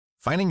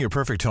Finding your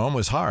perfect home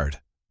was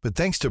hard, but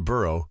thanks to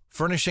Burrow,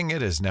 furnishing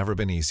it has never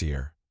been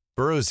easier.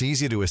 Burrow's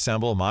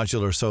easy-to-assemble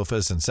modular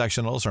sofas and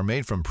sectionals are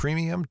made from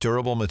premium,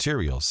 durable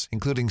materials,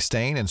 including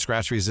stain and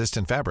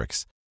scratch-resistant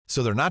fabrics.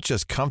 So they're not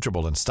just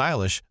comfortable and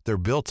stylish, they're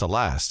built to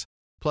last.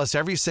 Plus,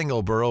 every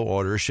single Burrow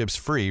order ships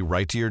free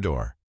right to your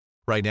door.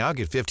 Right now,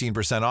 get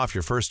 15% off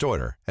your first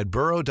order at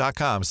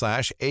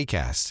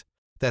burrow.com/ACAST.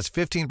 That's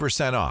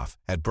 15% off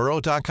at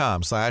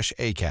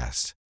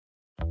burrow.com/ACAST.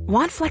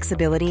 Want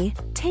flexibility?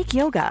 Take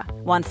yoga.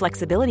 Want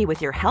flexibility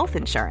with your health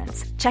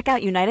insurance? Check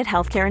out United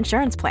Healthcare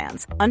Insurance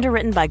Plans.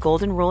 Underwritten by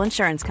Golden Rule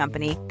Insurance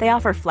Company, they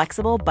offer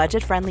flexible,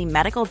 budget-friendly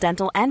medical,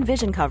 dental, and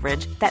vision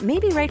coverage that may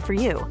be right for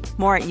you.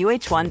 More at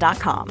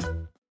uh1.com.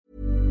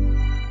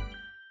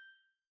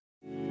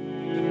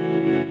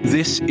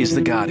 This is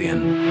The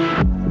Guardian.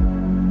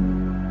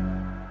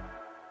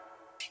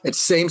 It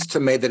seems to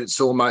me that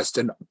it's almost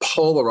a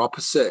polar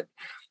opposite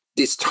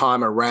this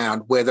time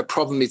around, where the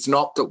problem is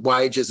not that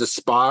wages are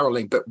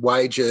spiralling, but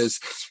wages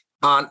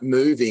aren't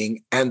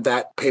moving, and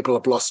that people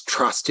have lost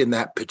trust in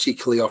that,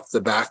 particularly off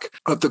the back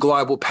of the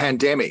global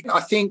pandemic.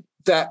 I think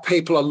that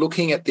people are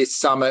looking at this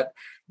summit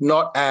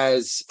not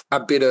as a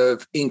bit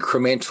of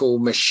incremental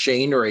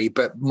machinery,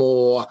 but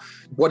more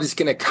what is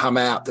going to come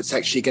out that's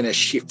actually going to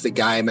shift the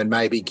game and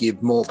maybe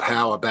give more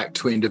power back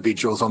to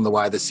individuals on the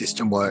way the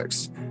system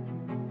works.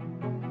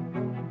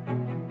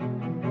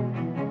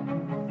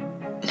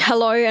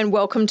 Hello and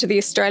welcome to the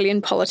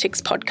Australian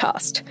Politics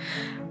Podcast.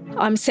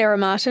 I'm Sarah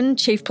Martin,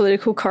 Chief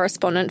Political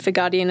Correspondent for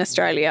Guardian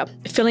Australia,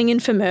 filling in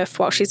for Murph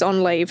while she's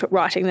on leave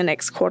writing the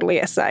next quarterly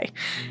essay.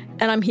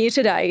 And I'm here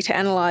today to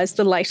analyse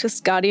the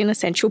latest Guardian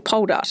Essential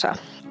poll data.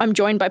 I'm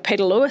joined by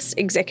Peter Lewis,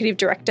 Executive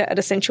Director at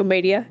Essential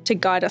Media, to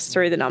guide us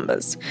through the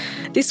numbers.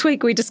 This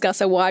week we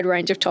discuss a wide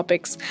range of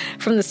topics,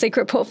 from the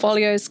secret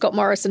portfolios Scott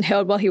Morrison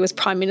held while he was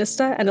Prime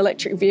Minister and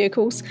electric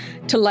vehicles,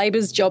 to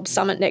Labor's Jobs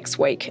Summit next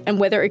week and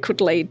whether it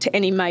could lead to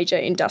any major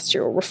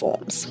industrial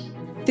reforms.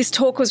 This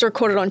talk was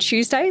recorded on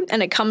Tuesday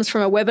and it comes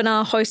from a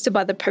webinar hosted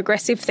by the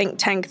progressive think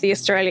tank, the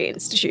Australia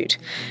Institute.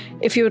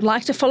 If you would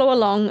like to follow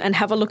along and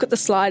have a look at the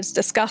slides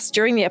discussed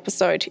during the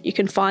episode, you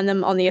can find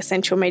them on the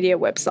Essential Media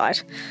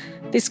website.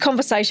 This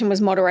conversation was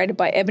moderated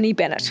by Ebony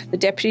Bennett, the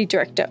Deputy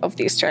Director of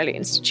the Australia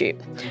Institute.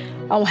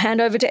 I will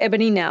hand over to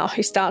Ebony now,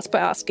 who starts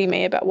by asking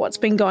me about what's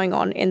been going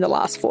on in the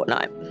last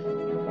fortnight.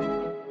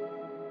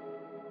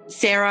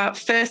 Sarah,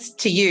 first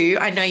to you.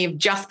 I know you've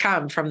just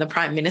come from the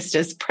Prime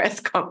Minister's press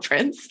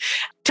conference.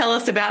 Tell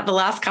us about the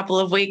last couple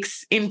of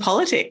weeks in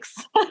politics.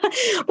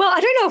 Well, I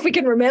don't know if we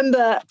can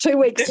remember 2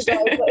 weeks ago,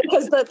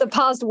 because the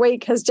past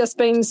week has just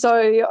been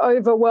so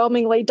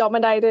overwhelmingly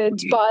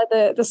dominated by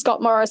the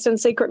Scott Morrison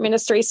secret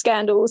ministry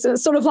scandals. And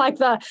it's sort of like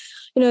the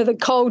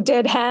cold,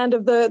 dead hand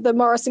of the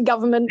Morrison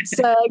government's,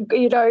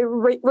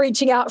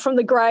 reaching out from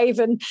the grave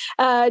and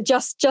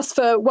just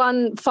for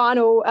one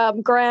final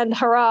grand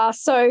hurrah.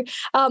 So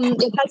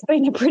it has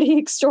been a pretty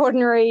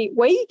extraordinary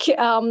week.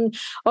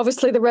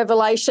 Obviously, the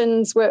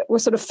revelations were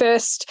sort of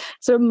first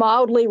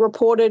mildly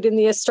reported in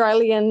The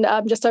Australian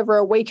just over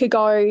a week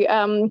ago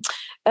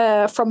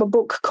from a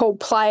book called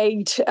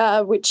Plagued,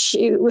 which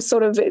was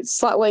sort of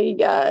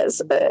slightly a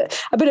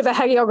bit of a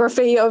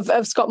hagiography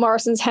of Scott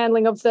Morrison's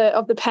handling of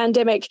the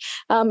pandemic.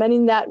 And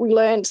in that, we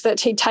learned that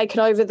he'd taken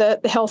over the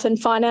health and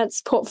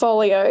finance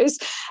portfolios.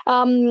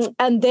 And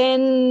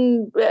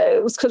then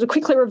it was sort of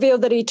quickly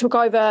revealed that he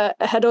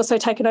had also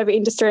taken over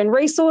industry and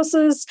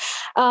resources.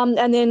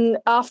 And then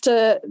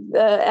after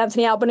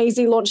Anthony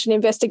Albanese launched an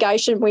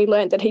investigation, we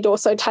learned that he'd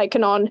also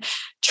taken on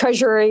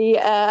Treasury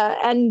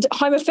and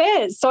Home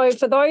Affairs. So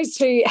for those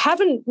who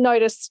haven't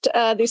noticed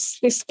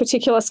this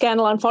particular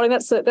scandal unfolding,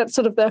 that's sort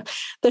of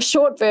the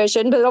short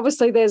version. But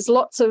obviously, there's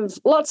lots of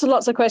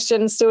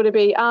questions still to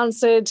be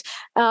answered.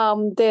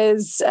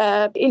 There's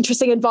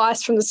interesting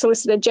advice from the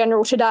Solicitor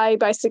General today,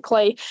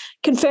 basically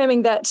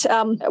confirming that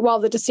while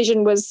the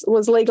decision was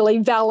legally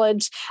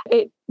valid,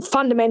 it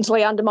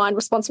fundamentally undermined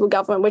responsible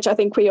government, which I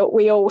think we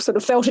all sort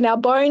of felt in our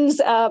bones,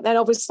 and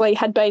obviously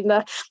had been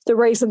the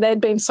reason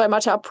there'd been so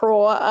much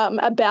uproar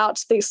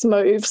about this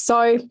move.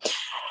 So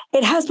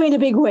it has been a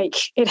big week.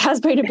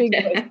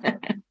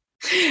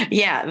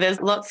 Yeah, there's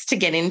lots to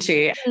get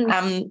into.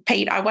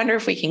 Pete, I wonder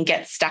if we can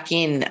get stuck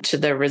in to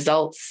the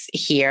results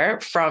here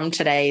from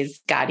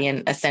today's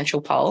Guardian Essential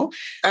poll.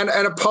 And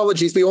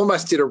apologies, we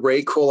almost did a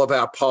recall of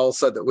our poll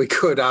so that we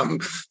could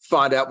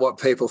find out what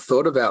people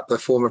thought about the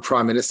former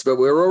Prime Minister, but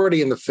we were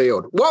already in the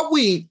field. What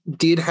we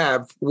did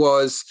have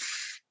was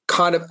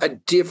kind of a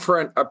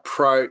different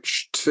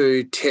approach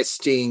to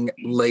testing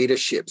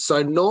leadership.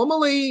 So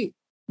normally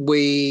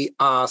we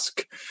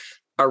ask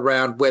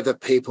around whether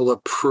people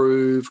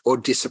approve or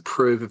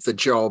disapprove of the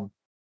job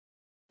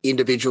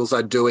individuals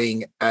are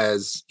doing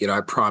as,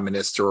 Prime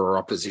Minister or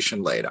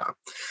opposition leader.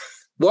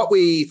 What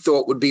we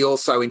thought would be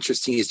also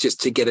interesting is just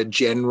to get a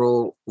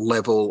general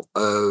level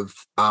of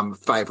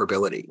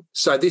favourability.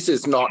 So this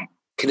is not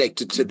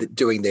connected to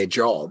doing their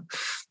job.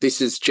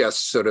 This is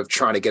just sort of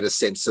trying to get a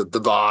sense of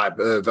the vibe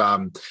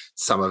of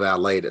some of our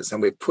leaders.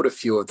 And we've put a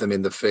few of them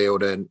in the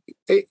field, and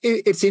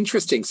it's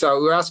interesting.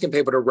 So we're asking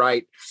people to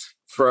rate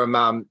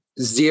from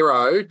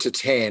 0 to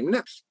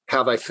 10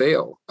 how they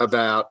feel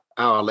about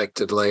our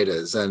elected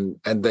leaders. And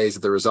these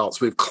are the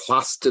results. We've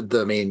clustered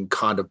them in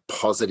kind of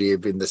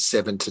positive in the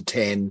 7 to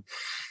 10,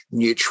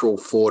 neutral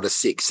 4 to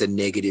 6, and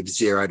negative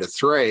 0 to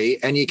 3.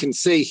 And you can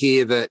see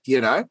here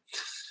that,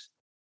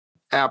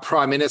 our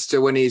Prime Minister,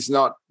 when he's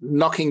not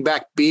knocking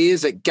back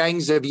beers at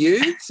gangs of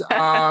youths,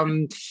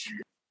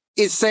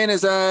 is seen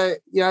as a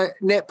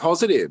net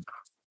positive.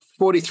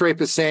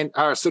 43%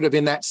 are sort of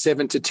in that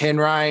 7 to 10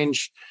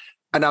 range,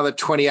 another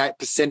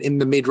 28% in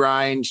the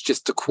mid-range,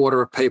 just a quarter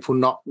of people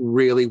not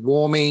really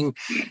warming.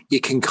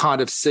 You can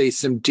kind of see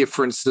some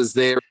differences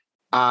there.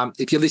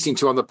 If you're listening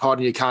to on the pod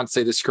and you can't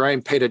see the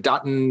screen, Peter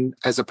Dutton,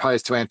 as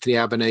opposed to Anthony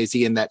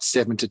Albanese, in that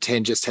 7 to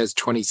 10 just has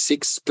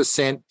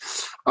 26%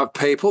 of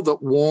people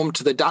that warm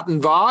to the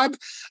Dutton vibe,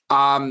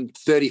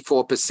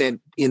 34%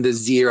 in the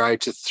 0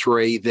 to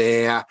 3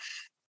 there.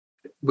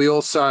 We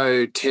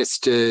also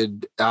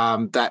tested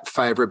that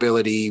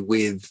favourability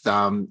with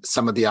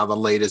some of the other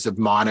leaders of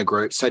minor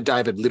groups. So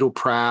David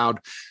Littleproud,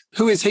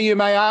 who is he, you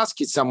may ask,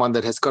 is someone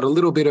that has got a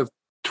little bit of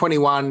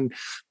 21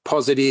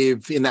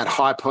 positive, in that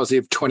high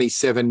positive,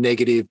 27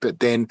 negative,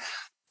 but then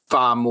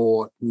far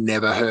more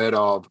never heard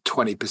of,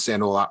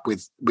 20% all up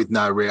with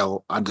no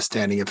real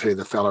understanding of who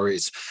the fella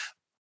is.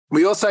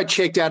 We also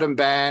checked Adam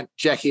Bandt,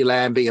 Jackie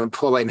Lambie and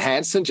Pauline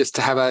Hanson just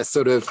to have a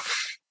sort of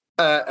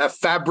a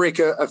fabric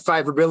of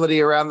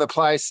favourability around the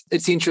place.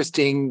 It's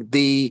interesting,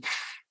 the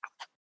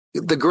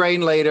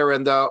Green leader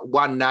and the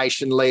One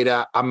Nation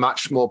leader are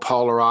much more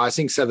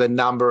polarising. So the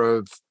number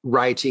of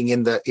rating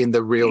in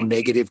the real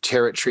negative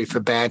territory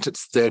for Bandt,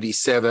 it's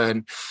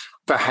 37.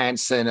 For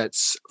Hanson,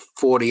 it's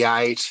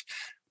 48,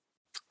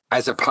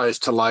 as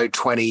opposed to low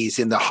 20s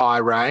in the high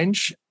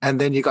range.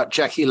 And then you've got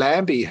Jackie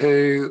Lambie,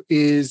 who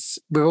is,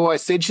 we've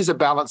always said she's a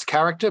balanced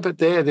character, but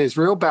there's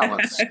real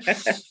balance.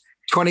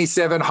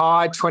 27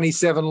 high,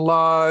 27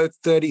 low,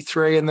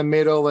 33 in the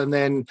middle, and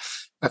then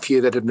a few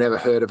that have never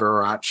heard of her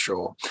or aren't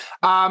sure.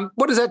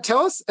 What does that tell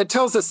us? It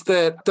tells us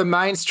that the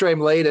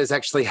mainstream leaders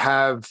actually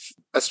have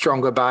a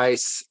stronger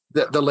base,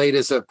 that the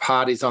leaders of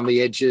parties on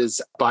the edges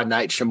by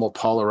nature more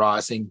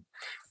polarising,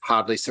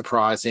 hardly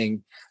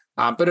surprising.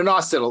 But a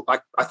nice little,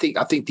 I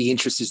think the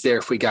interest is there.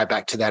 If we go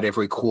back to that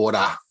every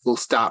quarter, we'll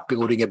start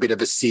building a bit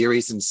of a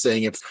series and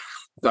seeing if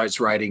those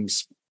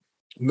ratings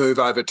move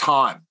over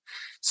time.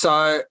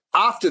 So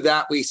after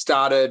that, we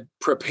started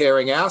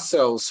preparing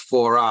ourselves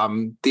for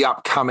the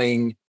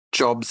upcoming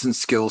Jobs and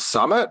Skills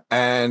Summit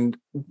and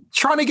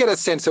trying to get a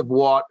sense of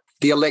what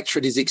the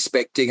electorate is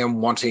expecting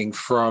and wanting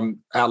from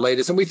our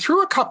leaders. And we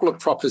threw a couple of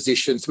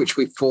propositions which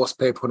we forced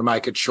people to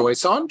make a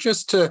choice on,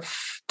 just to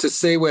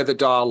see where the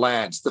dial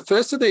lands. The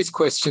first of these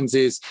questions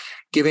is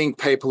giving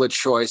people a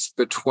choice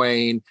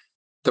between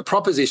the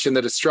proposition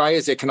that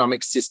Australia's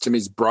economic system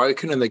is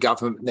broken and the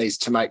government needs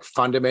to make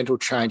fundamental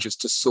changes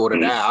to sort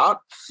it out,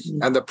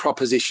 and the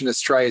proposition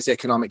Australia's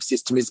economic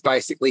system is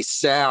basically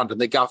sound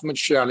and the government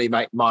should only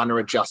make minor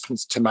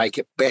adjustments to make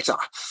it better.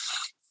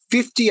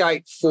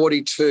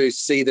 58-42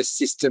 see the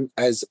system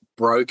as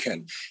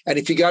broken. And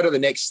if you go to the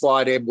next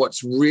slide, Ed,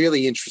 what's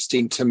really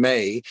interesting to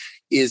me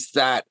is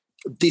that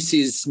this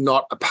is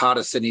not a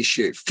partisan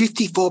issue.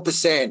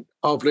 54%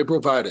 of Liberal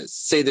voters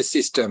see the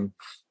system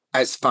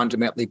as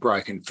fundamentally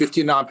broken.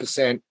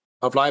 59%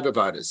 of Labor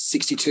voters,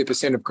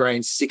 62% of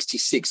Greens,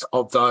 66%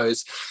 of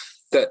those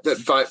that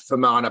vote for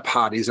minor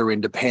parties or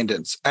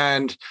independents.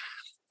 And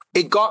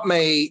it got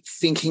me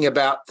thinking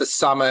about the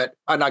summit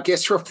and I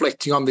guess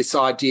reflecting on this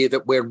idea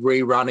that we're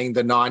rerunning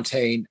the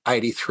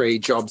 1983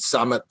 Jobs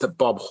Summit that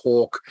Bob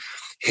Hawke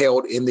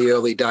held in the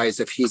early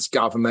days of his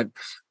government,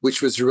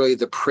 which was really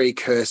the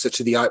precursor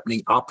to the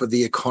opening up of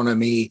the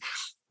economy,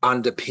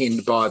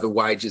 underpinned by the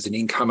Wages and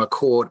Income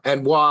Accord.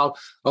 And while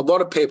a lot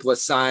of people are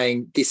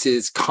saying this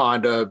is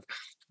kind of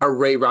a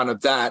rerun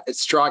of that, it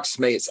strikes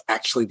me it's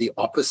actually the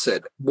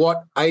opposite.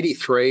 What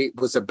 83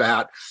 was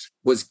about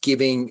was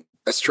giving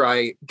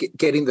Australia,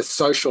 getting the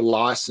social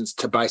license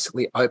to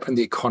basically open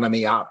the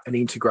economy up and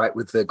integrate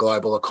with the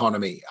global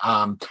economy,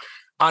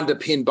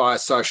 underpinned by a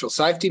social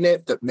safety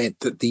net that meant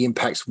that the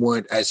impacts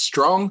weren't as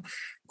strong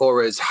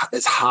or as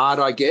hard,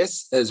 I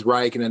guess, as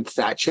Reagan and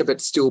Thatcher,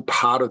 but still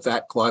part of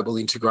that global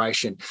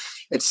integration.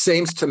 It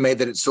seems to me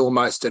that it's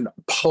almost a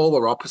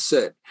polar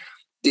opposite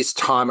this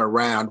time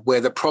around,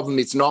 where the problem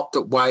is not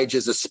that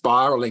wages are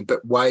spiralling,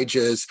 but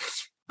wages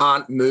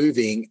aren't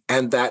moving,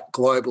 and that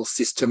global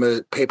system,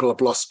 people have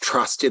lost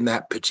trust in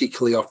that,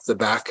 particularly off the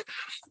back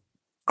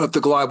of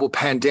the global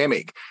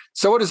pandemic.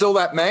 So what does all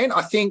that mean?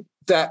 I think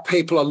that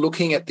people are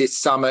looking at this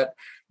summit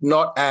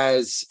not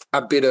as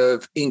a bit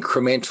of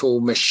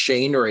incremental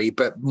machinery,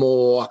 but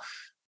more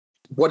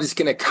what is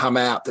going to come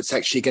out that's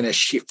actually going to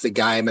shift the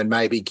game and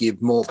maybe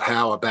give more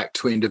power back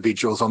to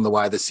individuals on the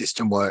way the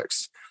system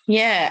works.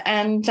 Yeah.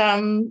 And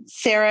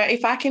Sarah,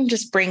 if I can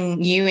just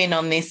bring you in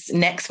on this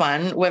next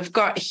one, we've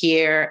got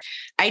here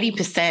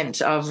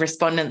 80% of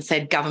respondents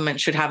said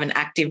government should have an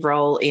active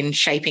role in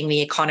shaping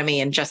the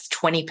economy, and just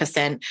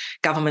 20%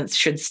 governments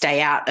should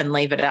stay out and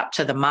leave it up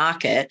to the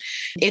market.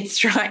 It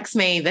strikes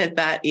me that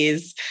that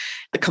is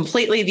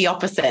completely the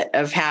opposite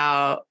of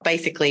how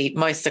basically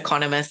most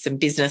economists and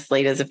business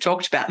leaders have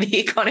talked about the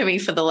economy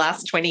for the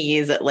last 20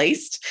 years at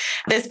least.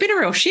 There's been a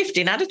real shift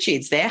in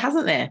attitudes there,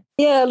 hasn't there?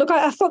 Yeah, look,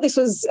 I thought this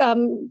was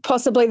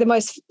possibly the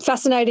most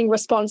fascinating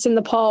response in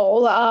the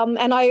poll.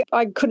 And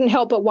I couldn't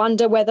help but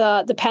wonder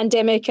whether the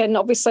pandemic and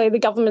obviously the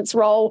government's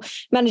role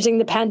managing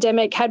the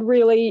pandemic had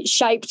really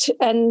shaped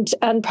and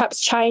perhaps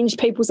changed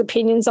people's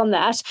opinions on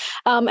that.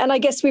 And I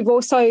guess we've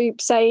also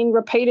seen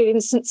repeated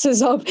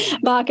instances of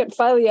market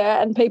failure,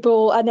 and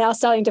people are now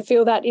starting to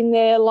feel that in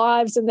their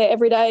lives and their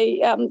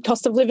everyday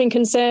cost of living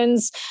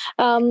concerns.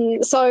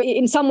 So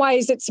in some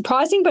ways it's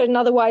surprising, but in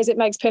other ways it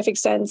makes perfect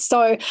sense.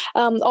 So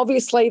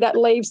obviously that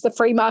leaves the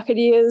free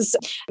marketeers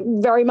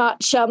very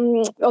much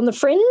on the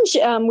fringe,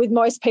 with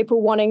most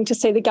people wanting to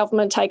see the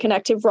government take an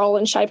active role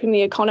in shaping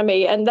the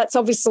economy. And that's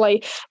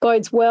obviously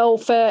bodes well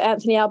for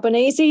Anthony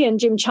Albanese and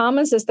Jim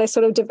Chalmers as they're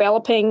sort of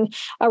developing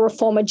a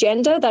reform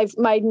agenda. They've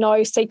made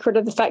no secret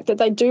of the fact that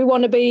they do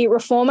want to be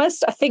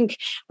reformist. I think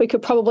we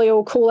could probably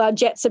all cool our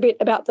jets a bit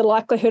about the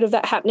likelihood of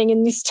that happening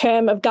in this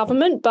term of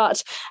government,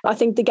 but I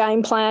think the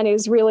game plan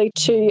is really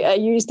to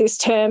use this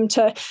term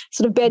to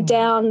sort of bed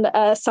down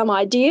some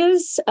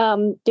ideas.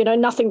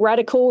 Nothing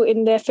radical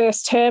in their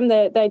first term.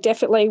 They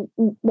definitely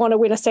want to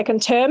win a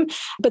second term,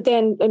 but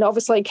then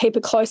obviously keep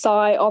a close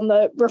eye on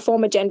the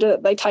reform agenda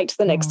that they take to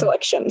the next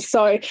election.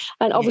 So,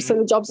 and obviously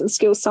the Jobs and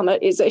Skills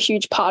Summit is a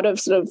huge part of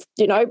sort of,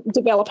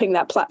 developing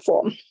that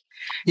platform.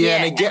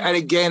 Yeah. And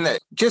again,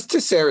 just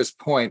to Sarah's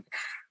point,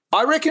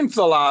 I reckon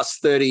for the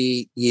last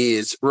 30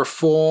 years,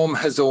 reform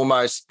has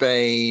almost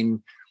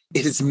been,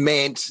 it has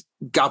meant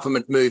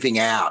government moving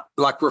out.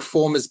 Like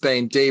reform has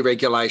been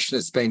deregulation,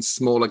 it's been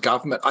smaller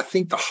government. I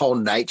think the whole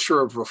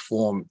nature of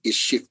reform is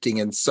shifting.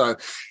 And so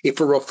if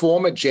a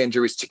reform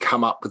agenda is to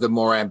come up with a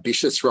more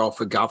ambitious role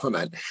for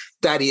government,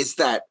 that is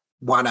that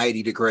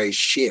 180 degrees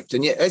shift.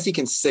 And yet, as you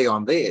can see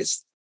on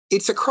this,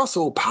 it's across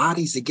all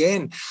parties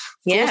again.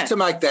 Forced to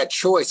make that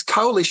choice.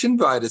 Coalition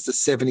voters are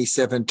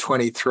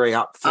 77-23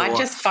 up for I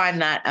just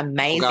find that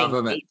amazing.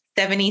 Government.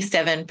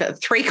 77,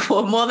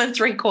 more than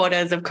three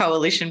quarters of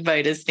coalition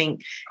voters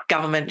think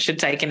government should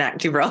take an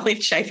active role in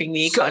shaping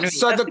the economy.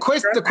 So the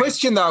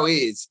question, though,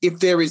 is if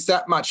there is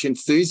that much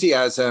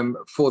enthusiasm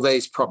for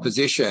these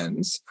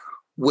propositions,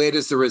 where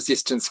does the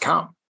resistance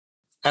come?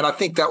 And I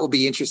think that will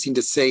be interesting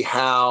to see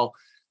how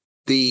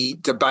the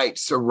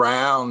debates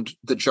around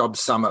the Job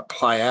Summit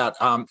play out.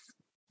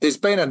 There's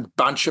been a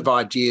bunch of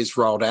ideas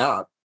rolled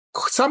out,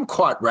 some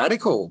quite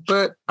radical,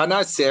 but I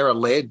know Sarah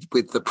led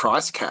with the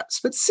price caps,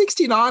 but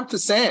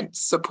 69%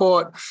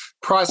 support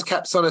price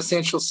caps on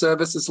essential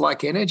services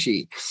like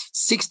energy,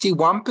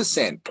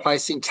 61%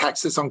 placing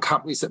taxes on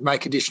companies that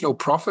make additional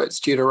profits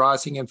due to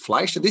rising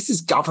inflation. This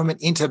is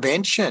government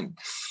intervention.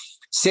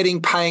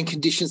 Setting paying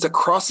conditions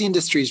across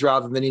industries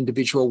rather than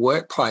individual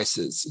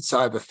workplaces. It's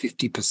over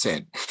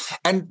 50%.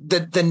 And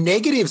the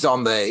negatives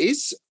on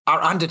these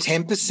are under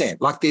 10%.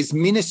 Like there's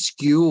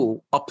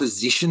minuscule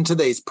opposition to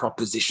these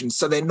propositions.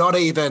 So it's not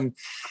even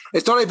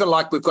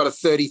like we've got a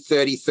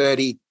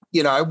 30-30-30,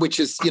 which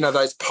is,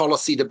 those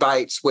policy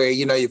debates where,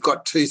 you've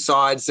got two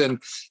sides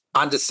and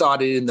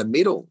undecided in the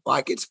middle.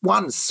 Like it's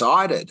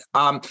one-sided.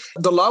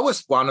 The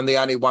lowest one and the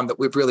only one that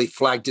we've really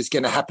flagged is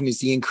going to happen is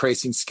the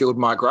increase in skilled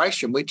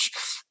migration, which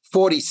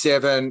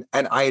 47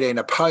 and 18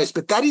 opposed.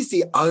 But that is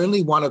the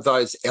only one of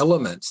those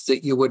elements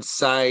that you would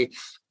say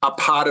are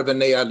part of a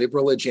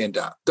neoliberal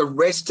agenda. The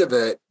rest of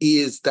it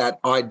is that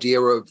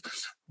idea of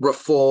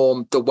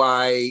reform the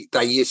way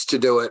they used to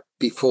do it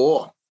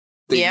before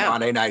the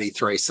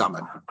 1983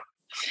 summit.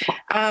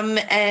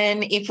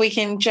 And if we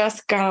can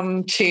just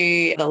come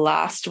to the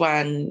last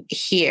one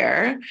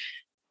here,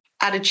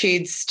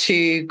 attitudes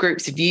to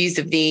groups' views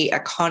of the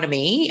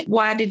economy.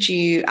 Why did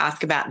you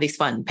ask about this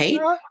one,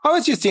 Pete? I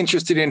was just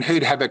interested in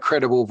who'd have a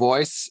credible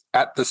voice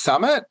at the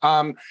summit.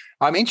 I'm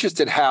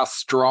interested how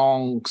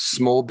strong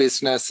small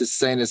business is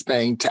seen as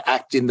being to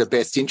act in the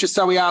best interest.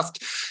 So we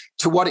asked,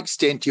 to what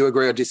extent do you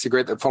agree or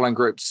disagree that the following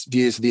groups'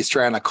 views of the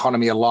Australian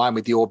economy align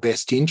with your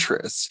best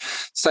interests?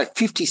 So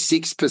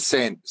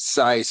 56%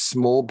 say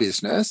small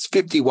business,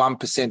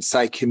 51%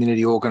 say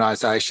community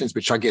organisations,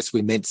 which I guess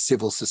we meant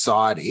civil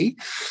society,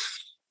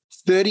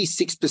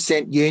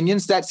 36%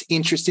 unions. That's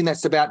interesting.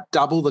 That's about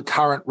double the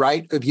current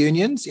rate of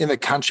unions in the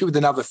country, with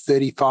another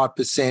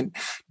 35%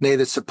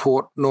 neither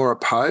support nor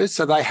oppose.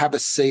 So they have a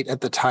seat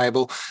at the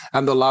table.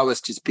 And the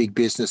lowest is big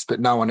business, but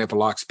no one ever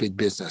likes big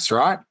business,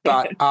 right?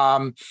 But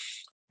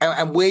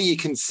and where you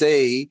can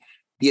see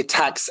the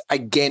attacks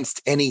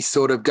against any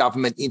sort of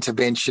government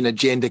intervention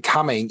agenda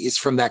coming is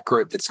from that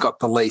group that's got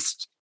the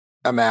least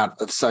amount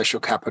of social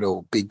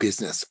capital, big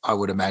business, I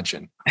would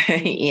imagine.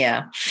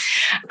 Yeah.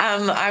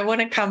 I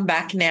want to come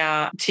back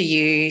now to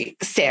you,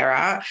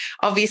 Sarah.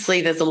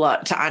 Obviously, there's a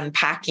lot to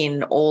unpack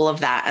in all of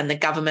that. And the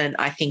government,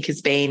 I think,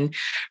 has been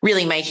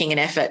really making an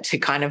effort to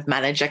kind of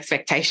manage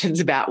expectations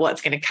about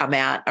what's going to come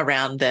out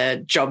around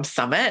the Jobs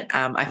Summit.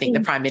 I think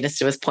the Prime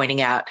Minister was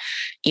pointing out,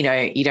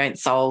 you don't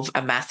solve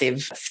a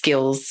massive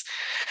skills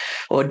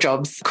or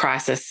jobs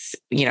crisis,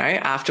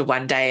 after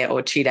 1 day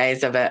or 2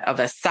 days of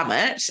a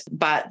summit.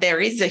 But there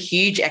is a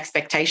huge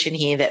expectation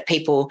here that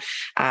people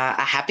are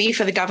happy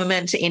for the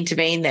government to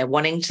intervene. They're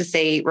wanting to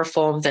see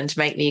reforms and to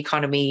make the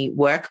economy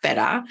work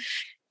better.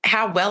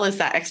 How well is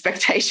that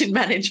expectation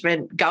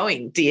management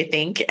going, do you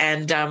think?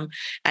 And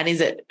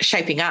is it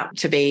shaping up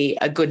to be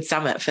a good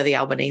summit for the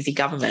Albanese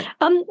government?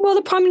 Well,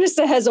 the Prime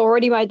Minister has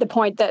already made the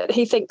point that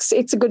he thinks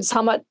it's a good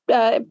summit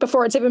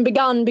before it's even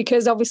begun,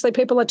 because obviously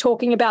people are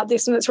talking about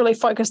this and it's really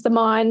focused the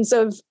minds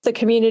of the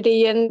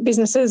community and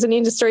businesses and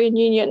industry and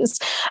unions.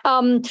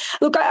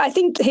 Look, I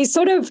think he's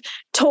sort of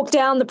talked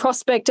down the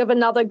prospect of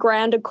another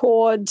grand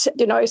accord,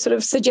 sort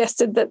of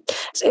suggested that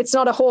it's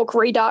not a hawk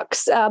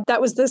redux.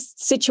 That was the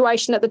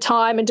situation at the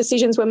time, and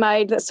decisions were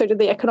made that suited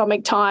the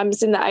economic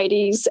times in the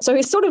 80s. So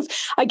he's sort of,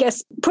 I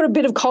guess, put a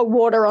bit of cold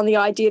water on the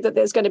idea that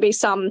there's going to be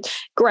some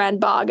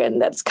grand bargain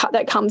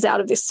that comes out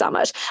of this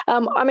summit.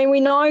 We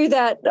know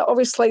that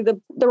obviously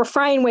the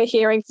refrain we're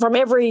hearing from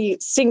every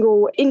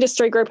single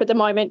industry group at the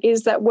moment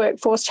is that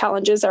workforce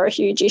challenges are a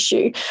huge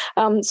issue.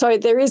 So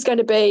there is going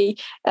to be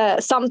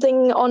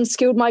something on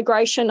skilled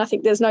migration. I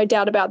think there's no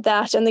doubt about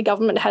that. And the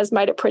government has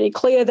made it pretty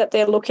clear that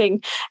they're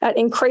looking at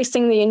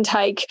increasing the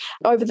intake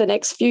over the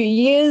next few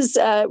years.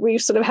 We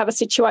sort of have a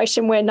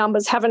situation where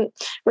numbers haven't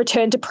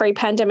returned to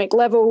pre-pandemic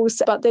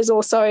levels, but there's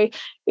also,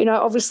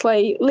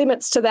 obviously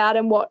limits to that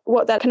and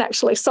what that can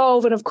actually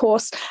solve. And of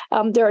course,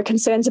 there are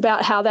concerns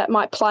about how that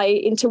might play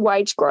into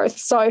wage growth.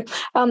 So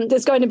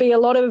there's going to be a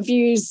lot of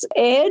views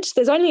aired.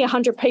 There's only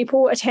 100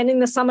 people attending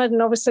the summit,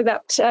 and obviously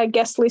that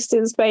guest list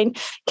has been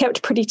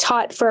kept pretty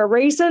tight for a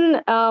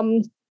reason.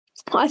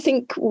 I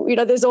think,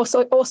 there's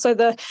also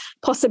the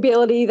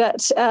possibility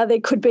that there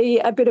could be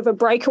a bit of a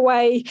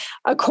breakaway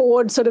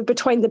accord sort of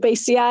between the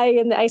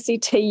BCA and the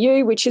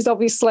ACTU, which is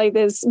obviously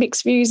there's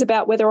mixed views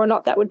about whether or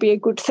not that would be a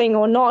good thing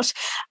or not.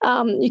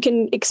 You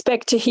can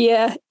expect to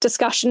hear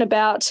discussion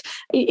about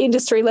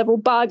industry level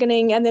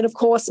bargaining, and then, of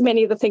course,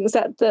 many of the things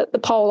that the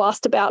poll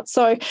asked about.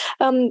 So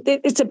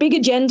it's a big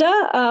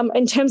agenda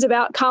in terms of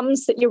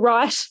outcomes. That you're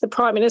right, the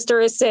Prime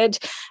Minister has said,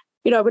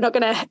 we're not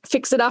going to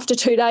fix it after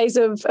 2 days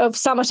of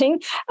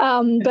summiting,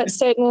 but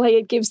certainly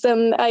it gives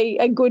them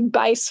a good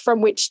base from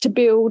which to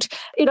build,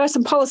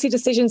 some policy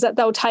decisions that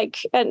they'll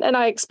take and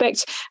I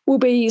expect will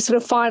be sort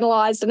of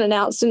finalised and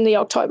announced in the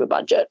October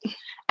budget.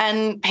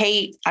 And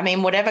Pete,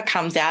 whatever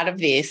comes out of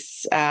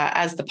this,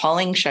 as the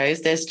polling shows,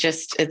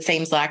 it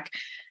seems like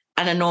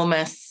an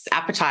enormous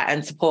appetite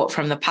and support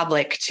from the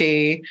public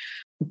to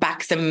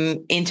back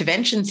some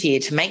interventions here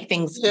to make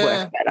things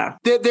work better.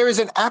 There is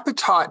an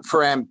appetite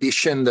for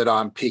ambition that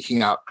I'm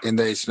picking up in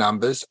these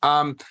numbers.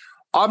 I'm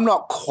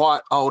not quite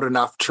old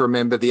enough to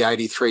remember the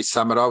 83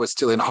 summit. I was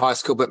still in high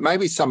school, but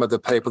maybe some of the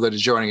people that are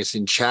joining us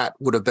in chat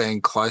would have been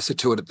closer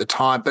to it at the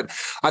time. But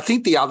I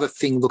think the other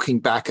thing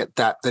looking back at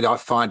that I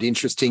find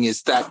interesting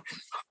is that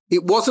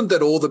it wasn't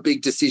that all the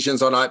big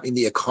decisions on opening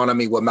the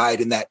economy were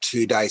made in that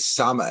 2-day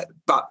summit,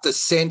 but the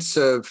sense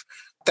of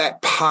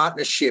that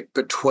partnership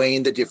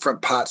between the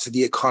different parts of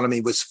the economy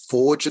was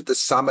forged at the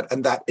summit,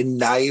 and that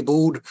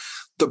enabled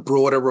the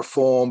broader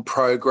reform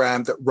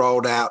program that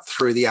rolled out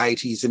through the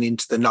 80s and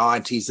into the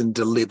 90s and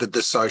delivered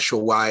the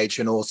social wage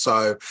and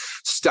also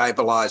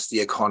stabilised the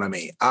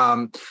economy.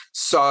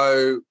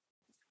 So,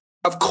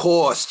 of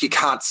course, you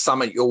can't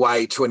summit your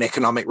way to an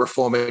economic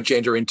reform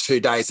agenda in 2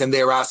 days, and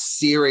there are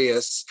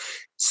serious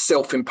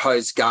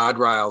self-imposed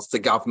guardrails the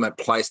government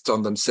placed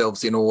on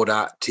themselves in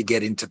order to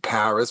get into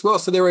power as well.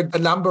 So there are a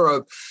number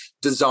of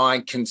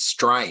design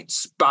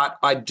constraints. But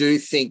I do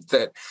think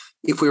that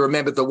if we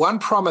remember, the one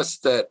promise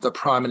that the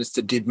Prime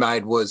Minister did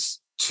make was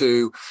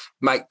to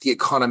make the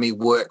economy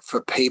work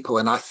for people.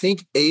 And I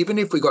think even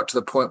if we got to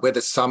the point where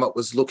the summit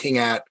was looking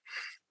at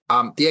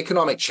the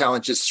economic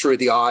challenges through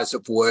the eyes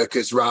of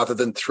workers rather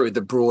than through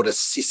the broader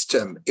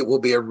system, it will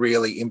be a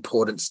really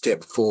important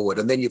step forward.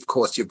 And then, of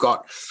course, you've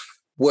got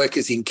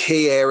workers in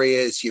key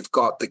areas, you've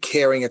got the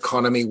caring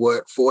economy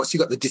workforce,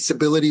 you've got the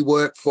disability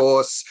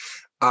workforce,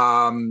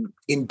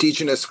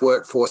 Indigenous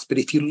workforce. But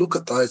if you look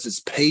at those as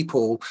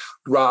people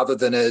rather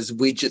than as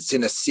widgets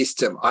in a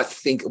system, I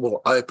think it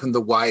will open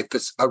the way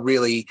for a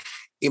really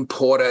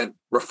important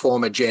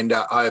reform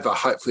agenda over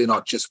hopefully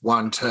not just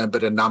one term,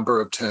 but a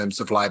number of terms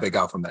of Labor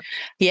government.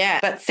 Yeah,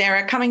 but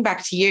Sarah, coming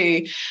back to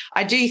you,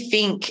 I do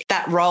think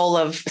that role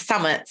of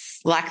summits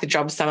like the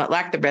Jobs Summit,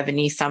 like the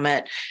Revenue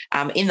Summit,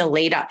 in the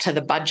lead up to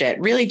the budget,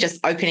 really just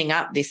opening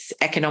up this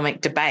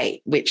economic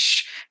debate,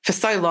 which for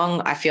so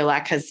long I feel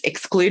like has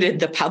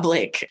excluded the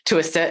public to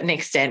a certain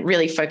extent,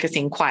 really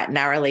focusing quite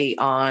narrowly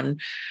on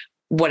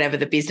whatever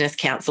the Business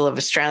Council of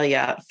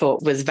Australia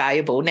thought was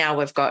valuable. Now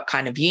we've got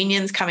kind of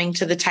unions coming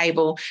to the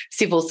table.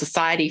 Civil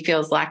society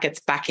feels like it's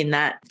back in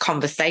that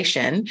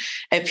conversation.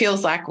 It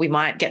feels like we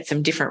might get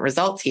some different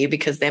results here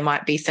because there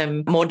might be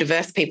some more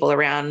diverse people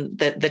around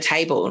the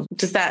table.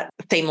 Does that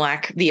seem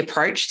like the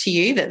approach to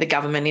you, that the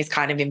government is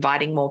kind of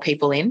inviting more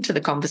people into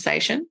the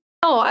conversation?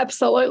 Oh,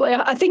 absolutely.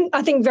 I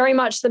think very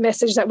much the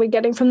message that we're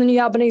getting from the New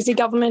Albanese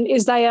government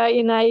is they are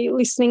in a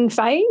listening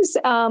phase,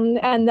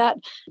 and that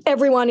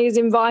everyone is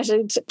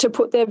invited to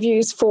put their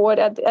views forward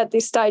at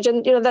this stage.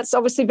 And, that's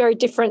obviously very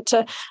different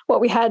to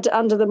what we had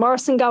under the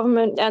Morrison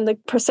government and the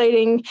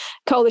preceding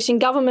coalition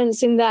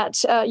governments, in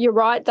that you're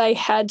right, they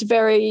had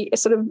very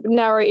sort of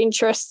narrow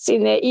interests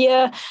in their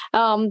ear.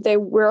 There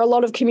were a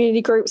lot of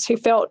community groups who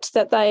felt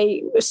that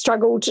they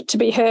struggled to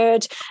be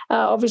heard.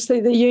 Obviously,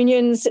 the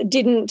unions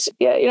didn't,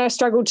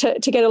 struggled to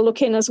get a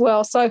look in as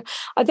well. So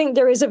I think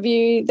there is a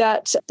view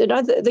that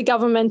the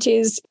government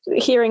is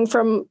hearing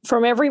from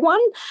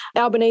everyone.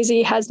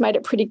 Albanese has made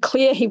it pretty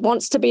clear he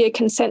wants to be a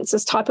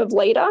consensus type of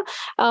leader.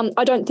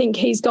 I don't think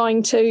he's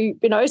going to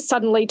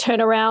suddenly turn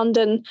around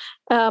and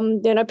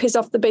piss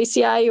off the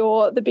BCA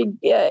or the big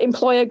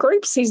employer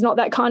groups. He's not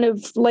that kind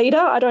of leader,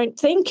 I don't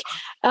think.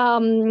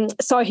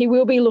 So he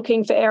will be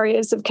looking for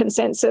areas of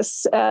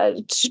consensus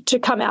to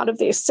come out of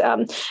this.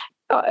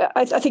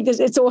 I think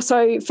it's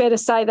also fair to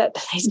say that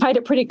he's made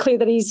it pretty clear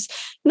that he's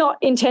not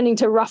intending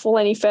to ruffle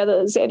any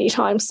feathers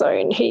anytime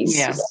soon. He's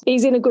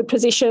in a good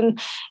position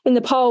in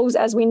the polls,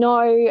 as we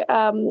know,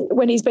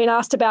 when he's been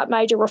asked about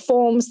major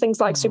reforms, things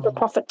like super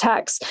profit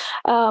tax,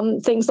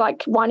 things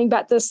like winding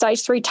back the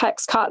stage 3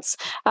 tax cuts.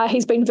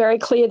 He's been very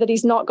clear that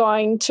he's not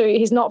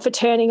for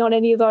turning on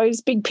any of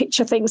those big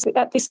picture things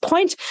at this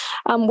point,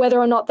 whether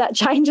or not that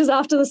changes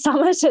after the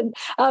summit.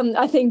 And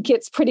I think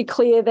it's pretty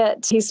clear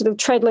that he's sort of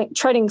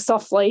treading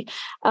softly.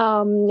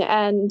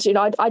 And,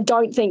 I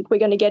don't think we're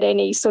going to get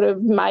any sort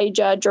of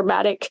major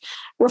dramatic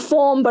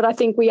reform, but I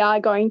think we are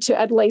going to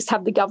at least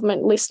have the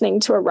government listening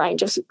to a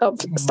range of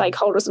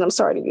stakeholders, and I'm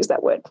sorry to use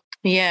that word.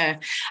 Yeah.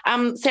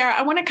 Sarah,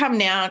 I want to come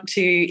now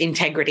to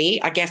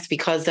integrity, I guess,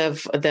 because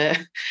of the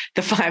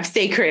 5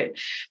 secret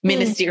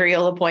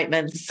ministerial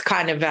appointments,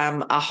 kind of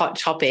a hot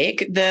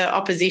topic. The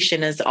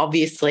opposition is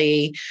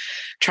obviously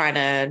trying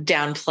to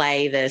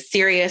downplay the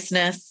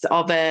seriousness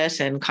of it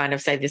and kind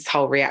of say this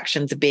whole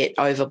reaction's a bit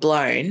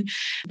overblown.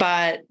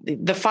 But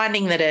the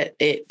finding that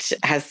it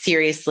has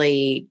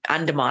seriously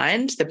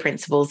undermined the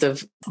principles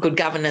of good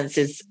governance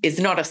is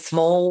not a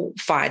small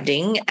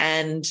finding.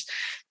 And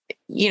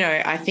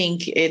I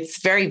think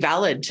it's very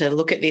valid to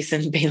look at this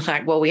and be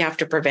like, well, we have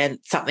to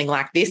prevent something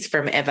like this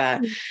from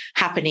ever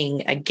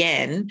happening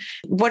again.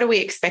 What are we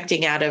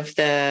expecting out of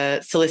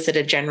the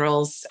Solicitor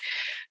General's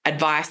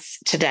advice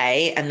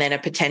today, and then a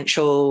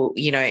potential,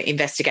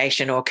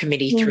 investigation or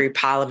committee through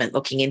Parliament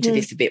looking into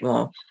this a bit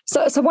more?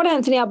 So what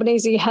Anthony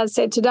Albanese has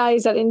said today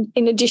is that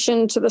in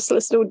addition to the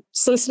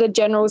Solicitor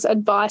General's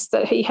advice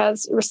that he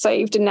has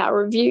received and now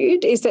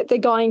reviewed, is that they're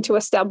going to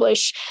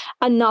establish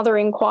another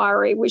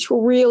inquiry which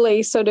will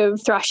really sort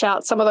of thrash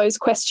out some of those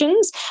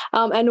questions,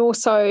 and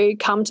also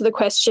come to the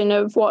question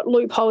of what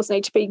loopholes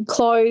need to be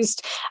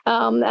closed,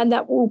 and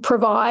that will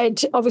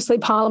provide, obviously,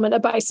 Parliament a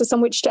basis on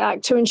which to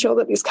act to ensure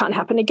that this can't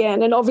happen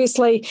again. And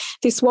obviously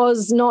this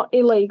was not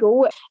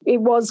illegal. It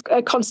was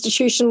a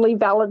constitutionally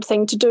valid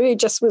thing to do. It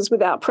just was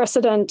without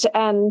precedent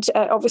and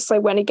obviously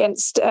went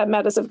against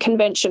matters of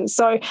convention.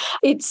 So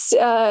it's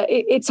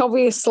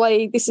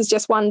obviously, this is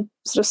just one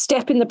sort of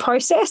step in the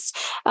process.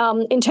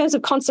 In terms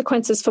of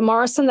consequences for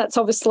Morrison, that's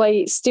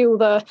obviously still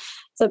the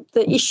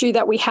issue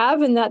that we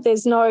have, and that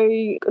there's no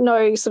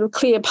sort of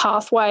clear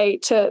pathway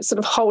to sort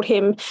of hold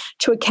him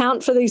to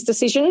account for these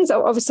decisions.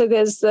 Obviously,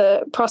 there's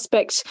the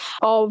prospect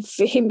of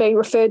him being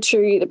referred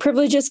to the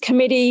Privileges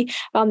Committee.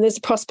 There's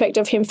the prospect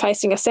of him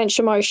facing a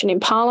censure motion in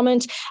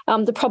Parliament.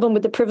 The problem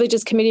with the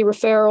Privileges Committee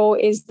referral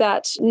is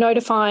that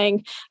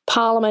notifying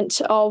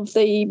Parliament of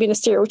the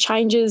ministerial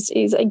changes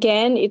is,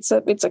 again, it's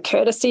a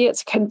courtesy,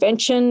 it's a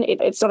convention,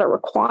 it's not a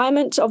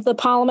requirement of the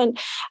Parliament.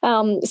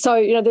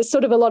 So, there's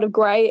sort of a lot of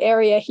grey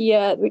area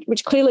here,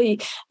 which clearly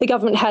the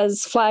government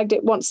has flagged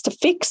it wants to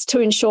fix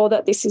to ensure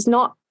that this is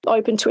not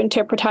open to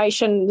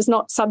interpretation, is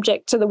not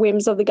subject to the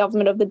whims of the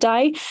government of the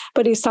day,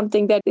 but is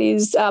something that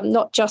is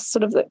not just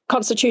sort of the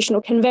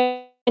constitutional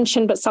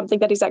convention, but something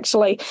that is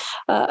actually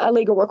a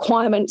legal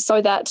requirement,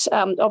 so that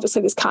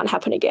obviously this can't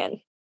happen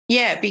again.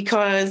 Yeah,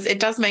 because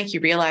it does make you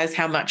realise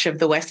how much of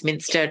the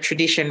Westminster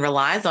tradition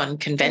relies on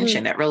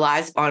convention. It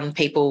relies on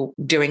people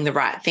doing the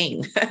right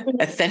thing,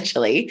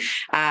 essentially.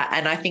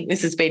 And I think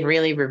this has been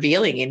really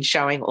revealing in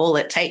showing all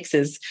it takes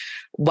is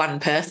one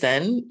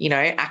person,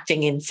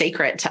 acting in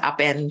secret to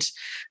upend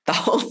the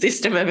whole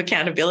system of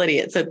accountability.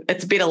 It's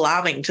a bit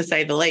alarming, to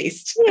say the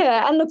least.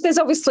 Yeah, and look, there's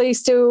obviously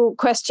still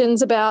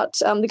questions about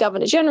the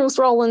Governor-General's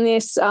role in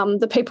this,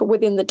 the people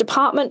within the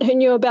department who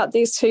knew about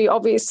this, who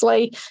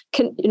obviously,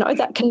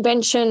 that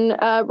convention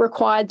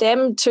required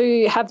them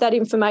to have that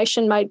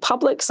information made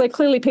public. So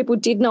clearly people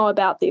did know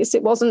about this.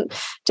 It wasn't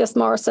just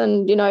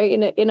Morrison, in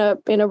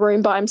a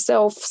room by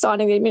himself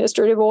signing the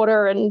administrative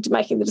order and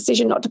making the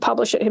decision not to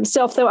publish it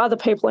himself. There were other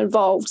people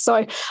involved.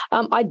 So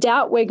I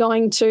doubt we're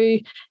going to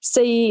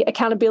see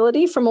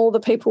accountability from all the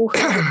people who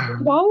are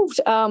involved,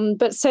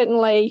 but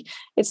certainly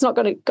it's not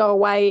going to go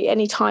away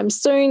anytime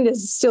soon.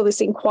 There's still this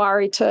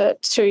inquiry to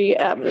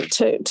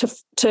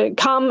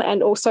come,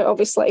 and also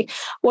obviously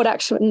what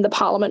action the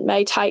Parliament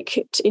may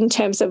take in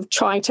terms of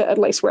trying to at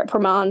least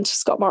reprimand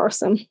Scott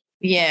Morrison.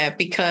 Yeah,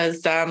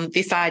 because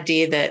this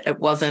idea that it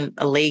wasn't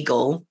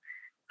illegal,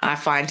 I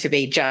find to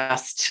be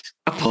just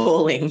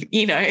appalling.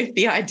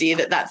 The idea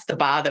that that's the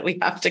bar that we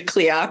have to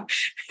clear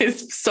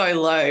is so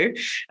low.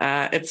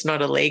 It's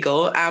not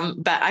illegal.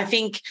 But I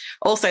think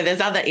also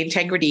there's other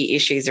integrity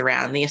issues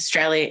around. The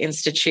Australia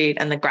Institute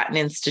and the Grattan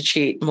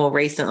Institute more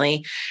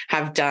recently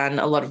have done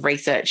a lot of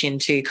research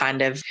into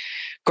kind of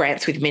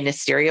grants with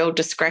ministerial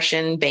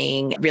discretion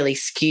being really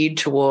skewed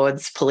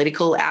towards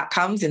political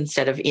outcomes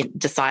instead of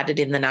decided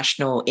in the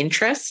national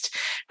interest.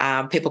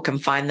 People can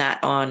find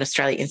that on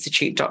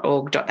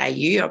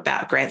australiainstitute.org.au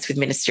about grants with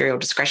ministerial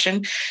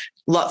discretion.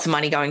 Lots of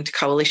money going to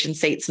coalition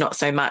seats, not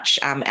so much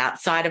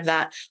outside of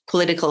that.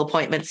 Political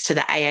appointments to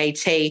the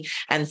AAT.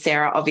 And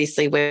Sarah,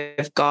 obviously,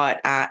 we've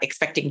got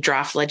expecting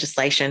draft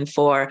legislation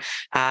for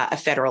a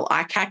federal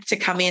ICAC to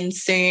come in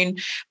soon.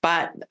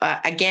 But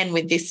again,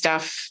 with this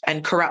stuff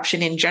and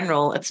corruption in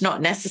general, it's not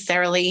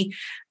necessarily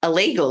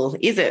illegal,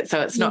 is it?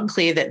 So it's not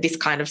clear that this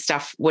kind of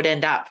stuff would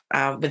end up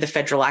with a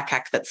federal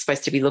ICAC that's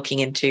supposed to be looking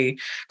into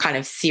kind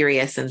of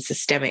serious and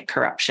systemic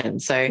corruption.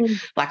 So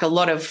like a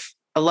lot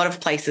of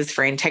places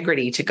for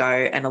integrity to go,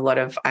 and a lot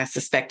of, I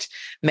suspect,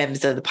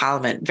 members of the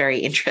Parliament very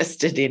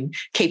interested in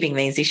keeping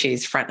these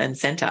issues front and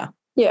centre.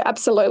 Yeah,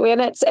 absolutely. And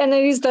it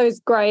is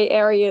those grey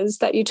areas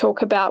that you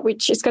talk about,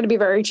 which is going to be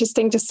very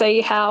interesting to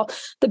see how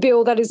the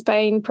bill that is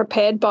being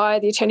prepared by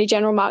the Attorney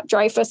General, Mark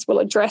Dreyfus, will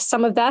address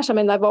some of that. I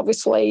mean, they've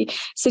obviously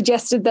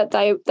suggested that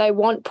they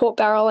want port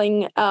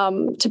barrelling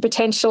to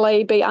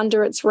potentially be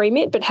under its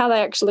remit, but how they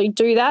actually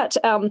do that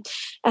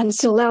and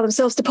still allow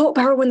themselves to port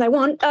barrel when they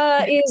want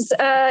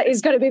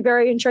is going to be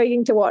very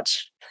intriguing to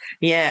watch.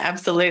 Yeah,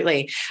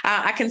 absolutely.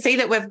 I can see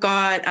that we've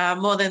got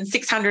more than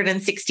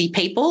 660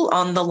 people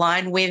on the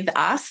line with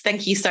us.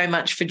 Thank you so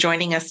much for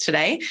joining us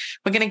today.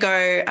 We're going to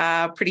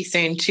go pretty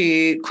soon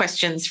to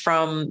questions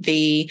from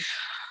the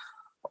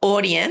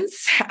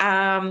audience.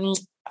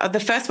 The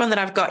first one that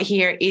I've got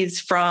here is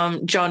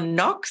from John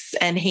Knox,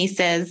 and he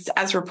says,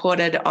 as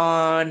reported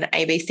on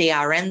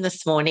ABCRN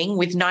this morning,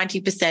 with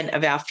 90%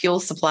 of our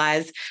fuel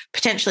supplies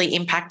potentially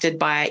impacted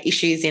by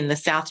issues in the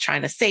South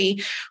China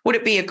Sea, would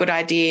it be a good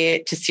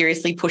idea to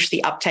seriously push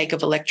the uptake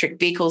of electric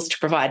vehicles to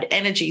provide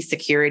energy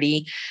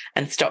security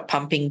and stop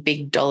pumping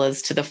big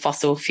dollars to the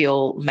fossil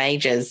fuel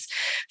majors?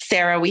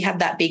 Sarah, we had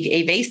that big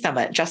EV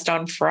summit just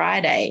on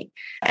Friday,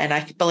 and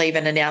I believe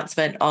an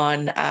announcement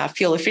on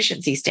fuel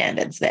efficiency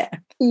standards there.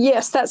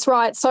 Yes, that's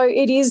right. So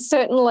it is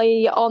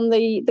certainly on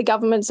the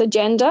government's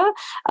agenda.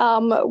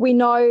 We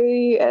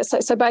know,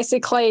 so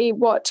basically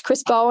what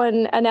Chris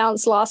Bowen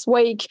announced last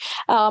week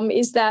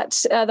is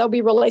that they'll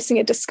be releasing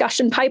a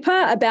discussion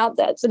paper about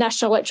the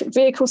National Electric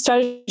Vehicle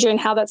Strategy and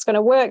how that's going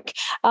to work,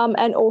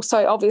 and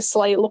also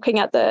obviously looking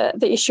at the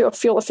issue of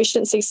fuel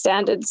efficiency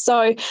standards.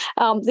 So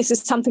this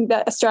is something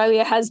that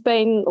Australia has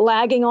been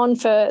lagging on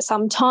for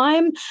some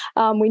time.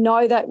 We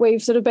know that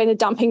we've sort of been a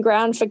dumping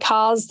ground for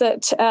cars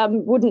that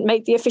wouldn't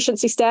meet the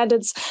efficiency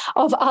standards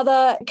of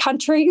other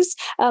countries.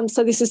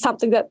 So this is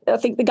something that I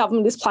think the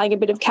government is playing a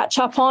bit of catch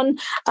up on.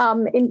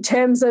 In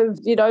terms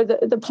of,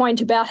 the point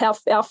about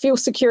our fuel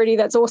security,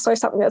 that's also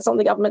something that's on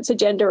the government's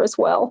agenda as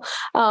well.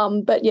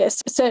 But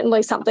yes,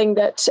 certainly something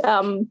that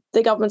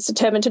the government's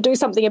determined to do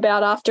something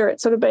about after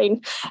it's sort of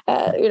been,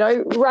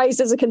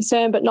 raised as a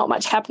concern, but not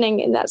much happening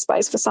in that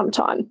space for some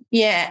time.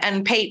 Yeah,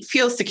 and Pete,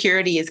 fuel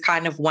security is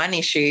kind of one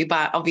issue,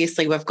 but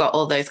obviously we've got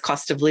all those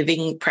cost of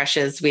living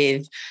pressures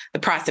with the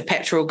price of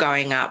petrol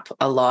going up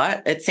a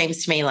lot. It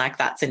seems to me like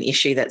that's an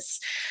issue that's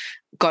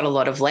got a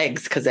lot of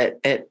legs because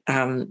it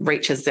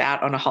reaches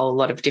out on a whole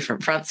lot of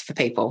different fronts for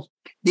people.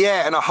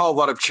 Yeah, and a whole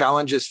lot of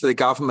challenges for the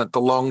government.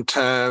 The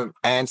long-term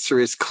answer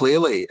is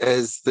clearly,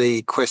 as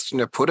the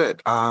questioner put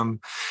it,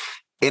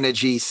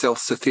 energy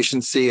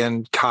self-sufficiency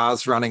and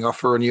cars running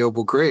off a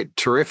renewable grid.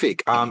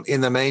 Terrific.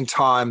 In the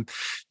meantime,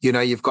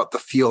 you've got the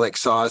fuel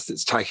excise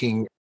that's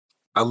taking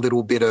a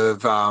little bit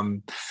of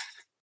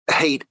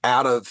heat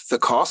out of the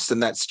cost,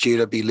 and that's due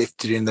to be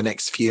lifted in the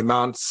next few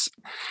months.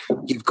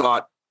 You've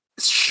got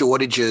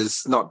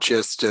shortages, not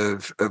just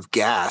of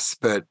gas,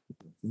 but,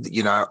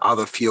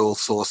 other fuel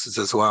sources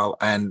as well.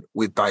 And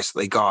we've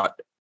basically got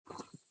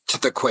to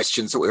the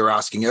questions that we were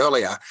asking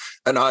earlier,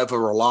 an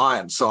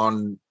over-reliance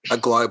on a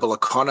global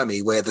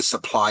economy where the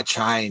supply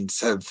chains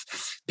have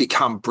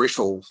become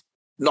brittle,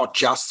 not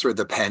just through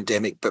the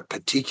pandemic, but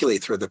particularly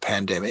through the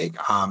pandemic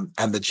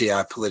and the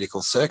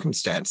geopolitical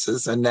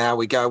circumstances. And now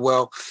we go,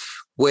 well,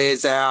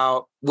 where's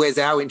our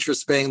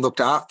interest being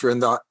looked after?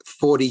 And the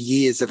 40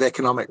 years of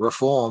economic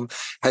reform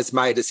has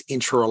made us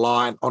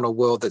intra-reliant on a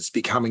world that's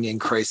becoming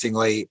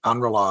increasingly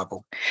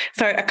unreliable.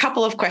 So a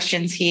couple of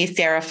questions here,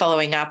 Sarah,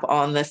 following up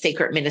on the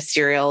secret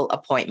ministerial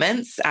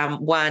appointments.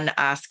 One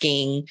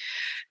asking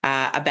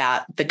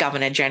about the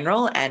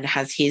Governor-General and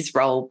has his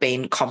role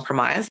been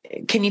compromised?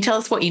 Can you tell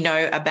us what you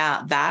know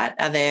about that?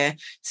 Are there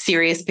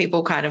serious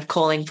people kind of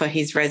calling for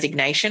his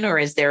resignation, or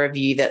is there a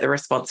view that the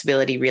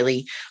responsibility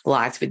really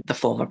lies with the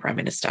former Prime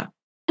Minister?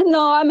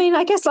 No, I mean,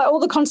 I guess like all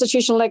the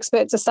constitutional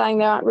experts are saying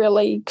there aren't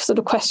really sort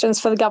of questions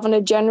for the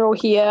Governor-General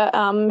here.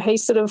 He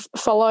sort of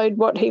followed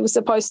what he was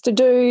supposed to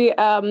do.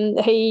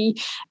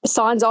 He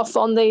signs off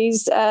on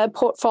these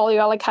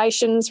portfolio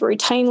allocations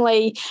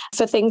routinely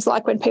for things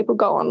like when people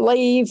go on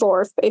leave,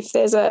 or if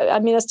there's a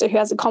minister who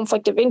has a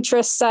conflict of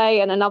interest,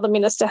 say, and another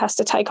minister has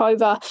to take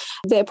over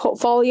their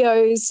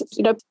portfolios,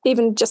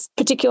 even just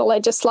particular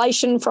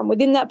legislation from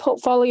within that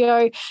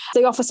portfolio.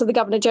 The Office of the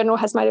Governor-General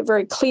has made it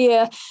very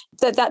clear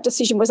that that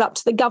decision was up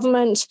to the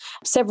government.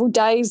 Several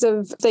days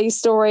of these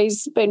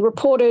stories been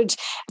reported.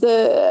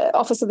 The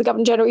Office of the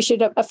Governor-General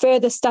issued a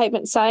further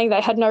statement saying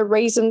they had no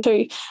reason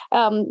to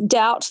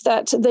doubt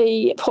that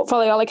the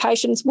portfolio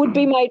allocations would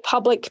be made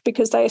public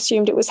because they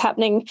assumed it was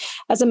happening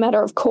as a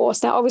matter of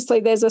course. Now, obviously,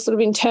 there's a sort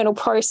of internal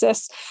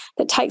process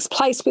that takes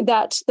place with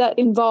that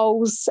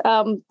involves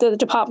the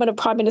Department of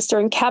Prime Minister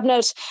and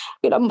Cabinet.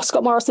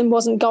 Scott Morrison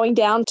wasn't going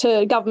down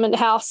to Government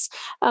House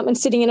and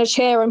sitting in a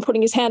chair and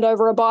putting his hand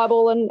over a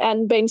Bible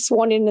and being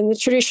sworn in the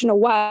traditional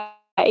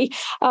way.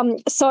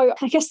 So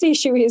I guess the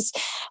issue is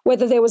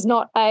whether there was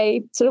not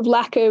a sort of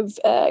lack of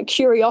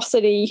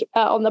curiosity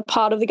on the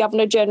part of the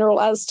Governor-General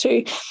as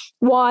to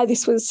why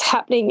this was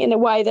happening in a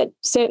way that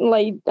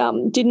certainly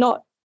did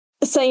not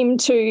seem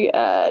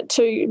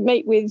to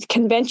meet with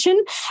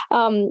convention.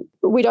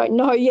 We don't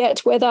know yet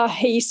whether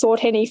he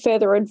sought any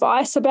further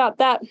advice about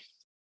that.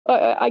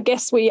 I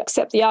guess we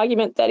accept the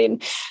argument that in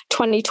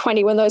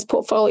 2020, when those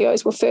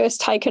portfolios were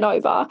first taken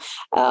over,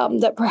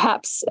 that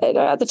perhaps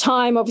at the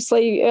time,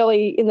 obviously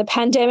early in the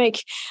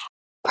pandemic,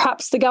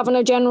 perhaps the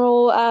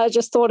Governor-General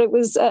just thought it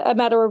was a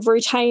matter of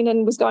routine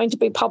and was going to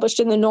be published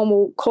in the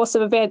normal course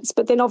of events.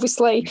 But then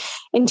obviously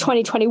in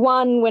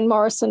 2021, when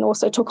Morrison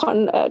also took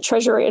on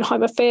Treasury and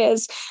Home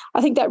Affairs,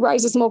 I think that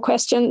raises more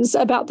questions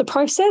about the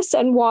process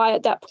and why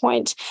at that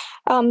point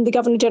the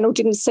Governor-General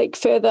didn't seek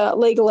further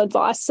legal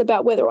advice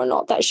about whether or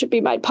not that should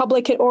be made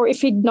public, or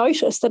if he'd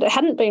noticed that it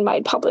hadn't been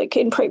made public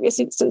in previous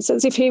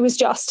instances, if he was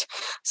just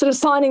sort of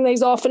signing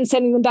these off and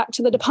sending them back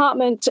to the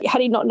department,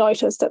 had he not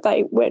noticed that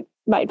they weren't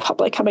made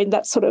public. I mean,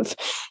 that's sort of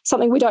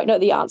something we don't know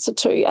the answer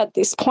to at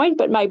this point,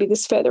 but maybe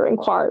this further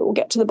inquiry will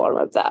get to the bottom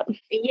of that.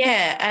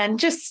 Yeah, and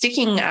just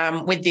sticking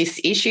with this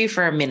issue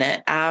for a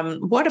minute,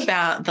 what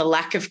about the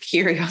lack of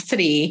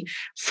curiosity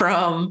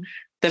from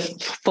the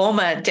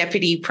former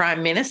Deputy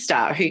Prime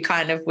Minister, who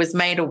kind of was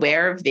made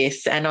aware of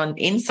this? And on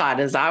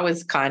Insiders, I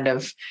was kind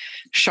of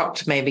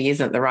shocked, maybe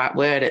isn't the right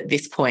word at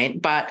this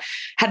point, but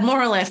had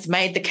more or less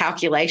made the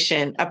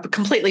calculation, a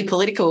completely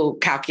political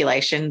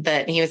calculation,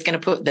 that he was going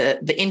to put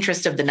the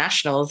interest of the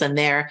Nationals and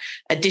their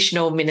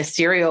additional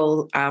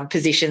ministerial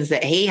positions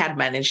that he had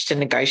managed to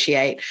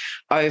negotiate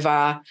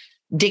over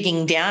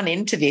digging down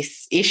into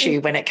this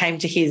issue when it came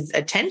to his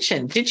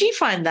attention. Did you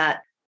find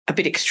that a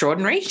bit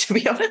extraordinary, to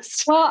be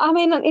honest? Well, I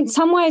mean, in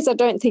some ways, I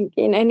don't think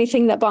in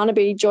anything that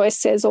Barnaby Joyce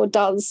says or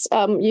does,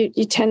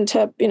 you tend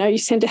to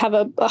have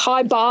a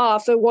high bar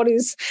for what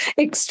is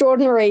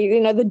extraordinary.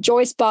 The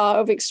Joyce bar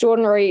of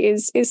extraordinary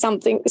is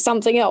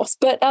something else.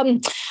 But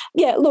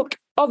yeah, look,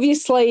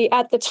 obviously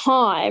at the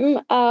time,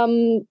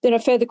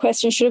 further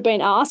questions should have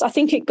been asked. I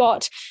think it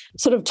got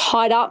sort of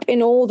tied up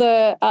in all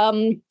the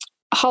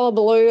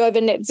hullabaloo over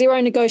net zero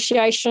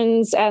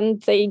negotiations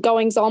and the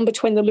goings on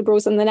between the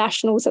Liberals and the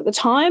Nationals at the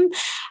time.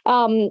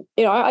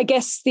 I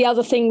guess the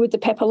other thing with the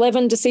PEP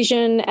 11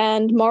 decision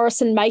and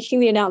Morrison making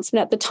the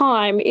announcement at the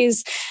time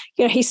is,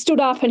 he stood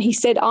up and he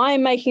said, I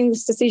am making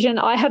this decision.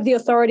 I have the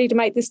authority to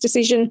make this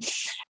decision.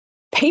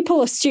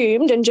 People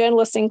assumed, and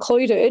journalists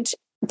included,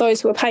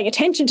 those who are paying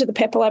attention to the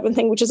PEP 11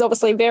 thing, which is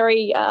obviously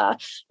very,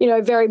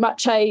 very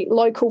much a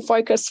local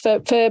focus for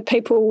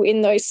people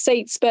in those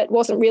seats, but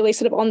wasn't really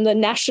sort of on the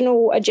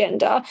national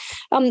agenda.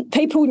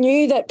 People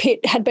knew that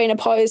Pitt had been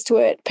opposed to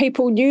it.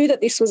 People knew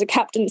that this was a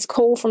captain's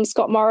call from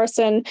Scott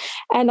Morrison.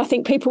 And I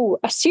think people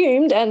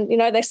assumed, and,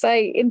 they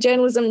say in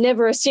journalism,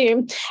 never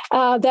assume,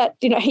 that,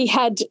 he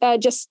had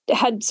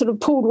sort of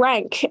pulled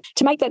rank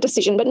to make that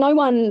decision. But no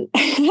one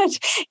had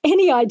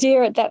any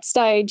idea at that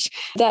stage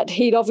that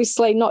he'd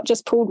obviously not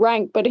just pulled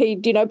rank, but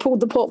he'd, pulled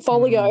the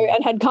portfolio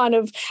and had kind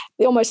of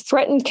almost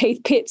threatened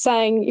Keith Pitt,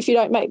 saying, if you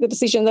don't make the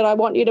decision that I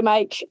want you to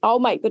make, I'll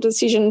make the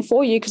decision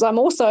for you because I'm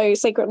also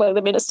secretly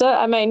the minister.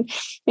 I mean,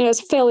 it's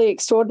fairly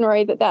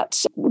extraordinary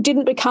that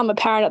didn't become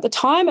apparent at the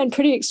time, and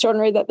pretty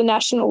extraordinary that the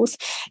Nationals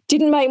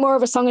didn't make more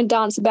of a song and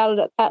dance about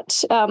it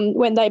at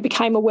when they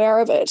became aware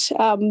of it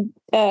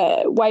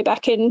way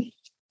back in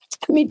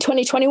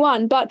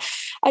mid-2021. But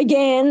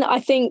again,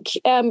 I think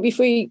if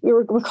we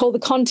recall the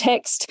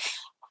context,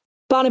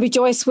 Barnaby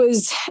Joyce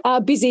was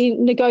busy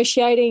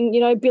negotiating,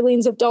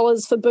 billions of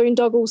dollars for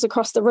boondoggles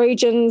across the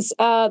regions.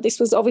 This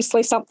was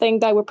obviously something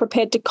they were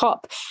prepared to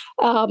cop.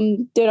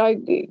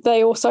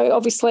 They also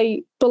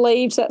obviously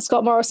believed that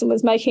Scott Morrison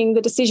was making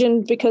the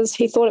decision because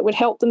he thought it would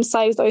help them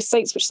save those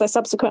seats, which they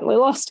subsequently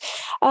lost.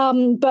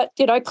 But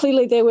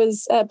clearly there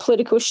was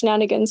political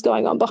shenanigans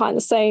going on behind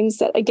the scenes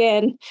that,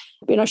 again,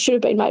 should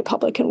have been made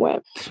public and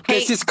weren't.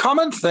 There's this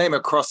common theme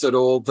across it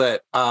all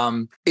that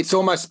it's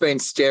almost been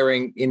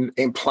staring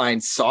in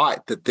plain sight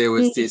that there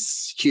was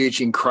this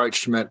huge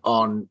encroachment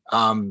on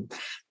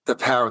the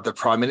power of the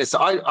Prime Minister.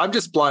 I'm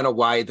just blown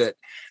away that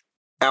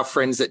our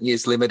friends at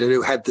News Limited,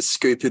 who had the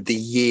scoop of the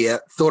year,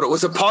 thought it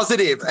was a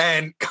positive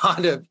and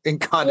kind of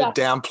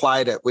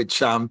downplayed it,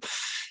 which I'm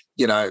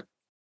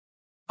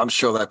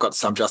sure they've got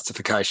some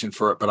justification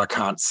for it, but I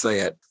can't see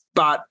it.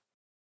 But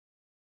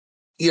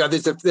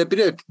there's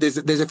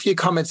a few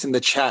comments in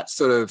the chat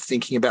sort of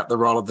thinking about the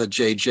role of the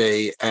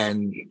GG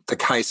and the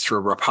case for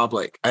a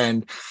republic,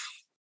 and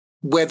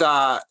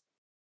whether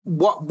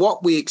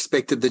what we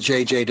expected the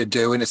GG to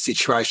do in a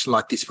situation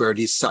like this where it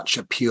is such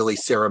a purely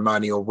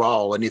ceremonial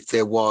role, and if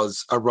there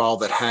was a role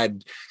that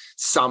had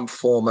some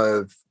form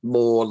of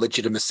more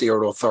legitimacy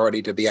or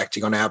authority to be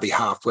acting on our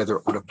behalf, whether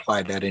it would have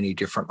played out any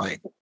differently.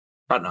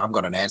 I don't know, I've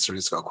got an answer, I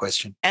just got a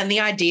question. And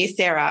the idea,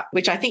 Sarah,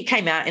 which I think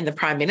came out in the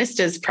Prime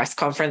Minister's press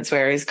conference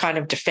where he's kind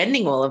of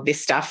defending all of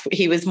this stuff,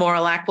 he was more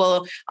like,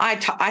 well,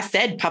 I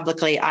said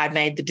publicly I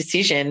made the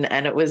decision,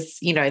 and it was,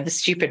 the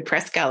stupid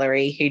press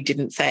gallery who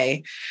didn't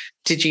say,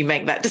 did you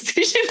make that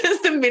decision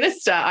as the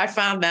minister? I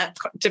found that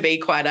to be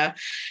quite a...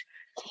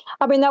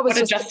 that was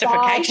just a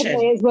justification to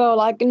me as well.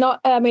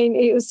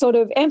 It was sort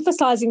of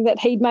emphasising that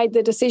he'd made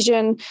the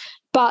decision,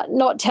 but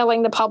not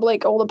telling the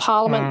public or the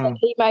parliament that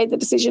he made the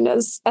decision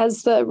as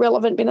the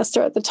relevant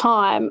minister at the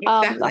time.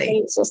 Exactly. I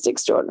think it's just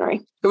extraordinary.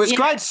 It was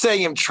great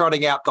seeing him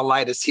trotting out the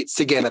latest hits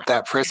again at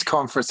that press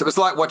conference. It was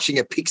like watching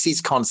a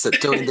Pixies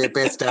concert doing their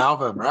best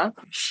album, right?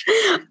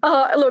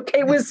 Look,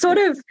 it was sort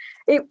of...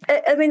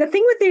 the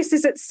thing with this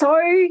is it's so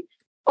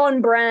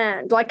on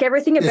brand. Like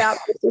everything about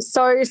this is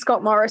so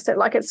Scott Morrison.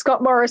 Like it's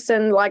Scott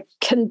Morrison, like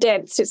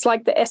condensed. It's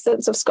like the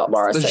essence of Scott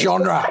Morrison. The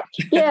genre.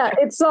 Yeah,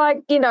 it's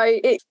like,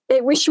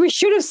 we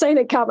should have seen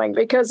it coming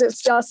because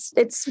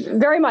it's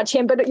very much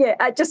him. But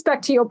yeah, just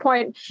back to your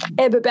point,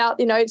 Eb, about,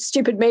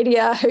 stupid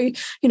media who,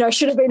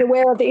 should have been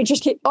aware of the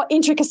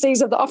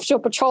intricacies of the Offshore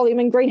Petroleum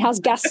and Greenhouse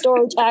Gas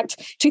Storage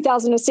Act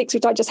 2006,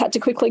 which I just had to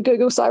quickly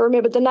Google so I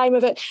remembered the name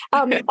of it.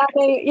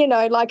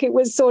 It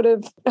was sort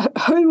of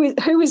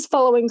who is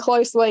following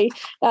closely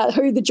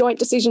who the joint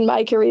decision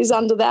maker is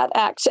under that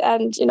act,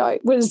 and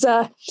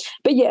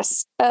but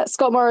yes,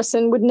 Scott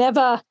Morrison would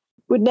never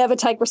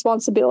take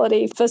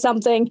responsibility for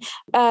something,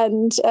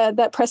 and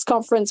that press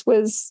conference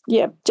was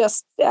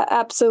just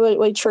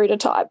absolutely true to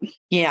type.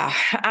 Yeah.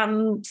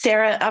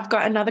 Sarah, I've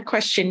got another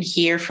question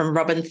here from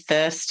Robin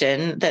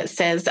Thurston that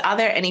says, are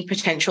there any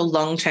potential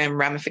long-term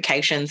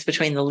ramifications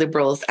between the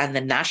Liberals and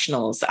the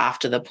Nationals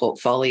after the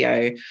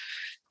portfolio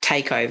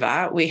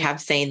takeover? We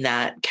have seen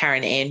that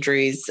Karen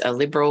Andrews, a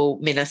Liberal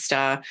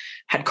minister,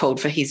 had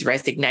called for his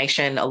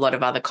resignation. A lot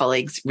of other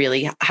colleagues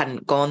really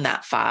hadn't gone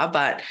that far.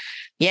 But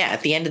yeah,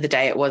 at the end of the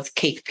day, it was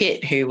Keith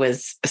Pitt who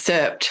was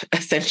usurped,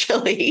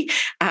 essentially.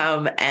 We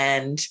know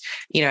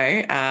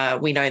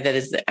that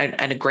there's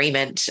an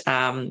agreement.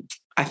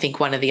 I think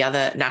one of the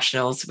other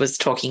Nationals was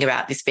talking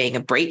about this being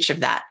a breach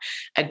of that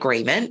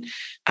agreement.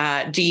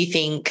 Do you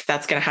think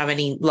that's going to have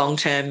any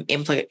long-term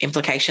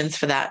implications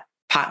for that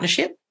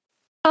partnership?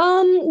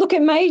 Look,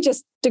 it may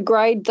just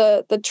degrade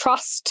the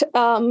trust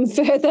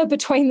further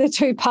between the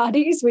two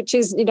parties, which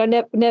is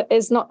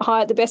is not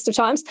high at the best of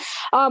times.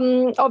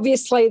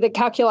 Obviously, the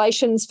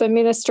calculations for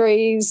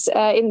ministries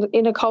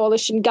in a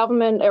coalition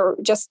government are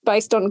just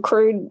based on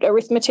crude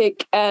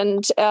arithmetic,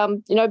 and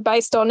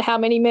based on how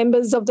many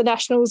members of the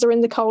Nationals are in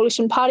the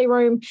coalition party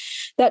room,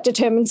 that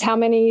determines how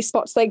many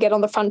spots they get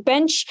on the front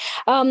bench.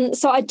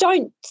 So I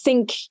don't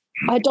think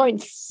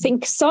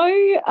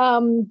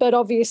so, but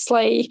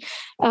obviously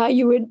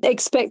you would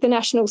expect the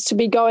Nationals to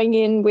be going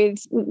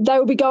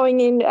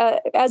in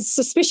as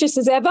suspicious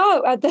as ever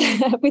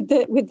with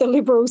the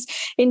Liberals'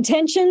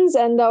 intentions,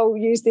 and they'll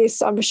use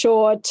this, I'm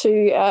sure,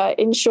 to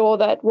ensure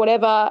that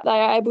whatever they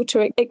are able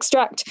to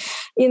extract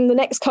in the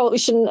next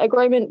coalition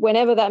agreement,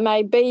 whenever that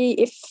may be,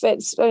 if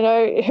it's,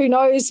 who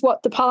knows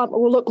what the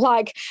Parliament will look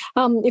like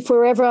if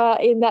we're ever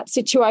in that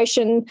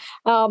situation,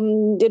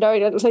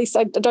 at least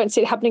I don't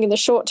see it happening in the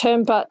short term.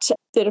 term, but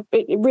it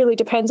really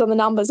depends on the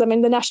numbers. I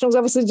mean, the Nationals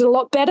obviously did a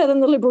lot better than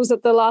the Liberals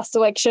at the last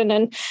election,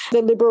 and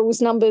the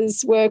Liberals'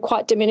 numbers were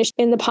quite diminished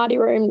in the party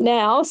room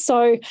now.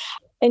 So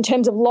in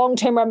terms of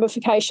long-term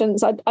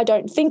ramifications, I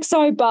don't think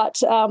so.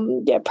 But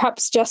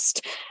perhaps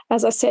just,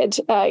 as I said,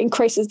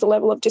 increases the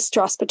level of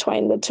distrust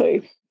between the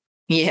two.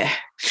 Yeah.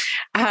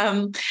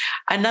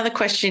 Another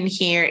question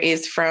here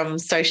is from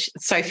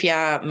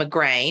Sophia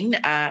McGrain,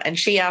 and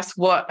she asks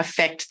what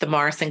effect the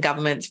Morrison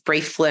government's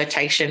brief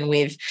flirtation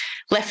with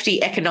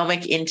lefty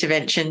economic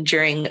intervention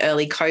during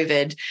early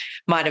COVID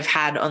might have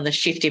had on the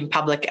shift in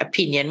public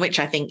opinion, which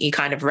I think you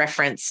kind of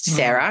referenced,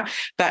 Sarah.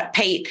 But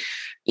Pete,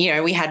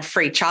 we had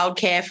free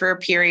childcare for a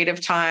period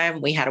of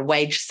time. We had a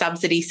wage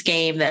subsidy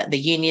scheme that the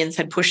unions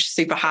had pushed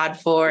super hard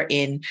for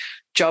in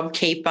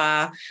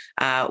JobKeeper.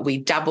 We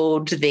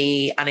doubled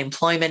the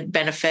unemployment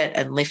benefit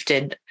and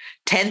lifted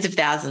tens of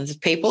thousands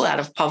of people out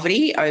of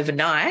poverty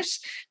overnight,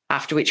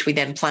 after which we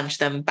then plunged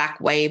them back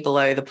way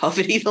below the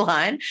poverty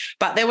line.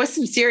 But there were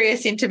some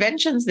serious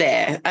interventions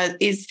there.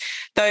 Is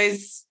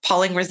those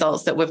polling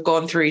results that we've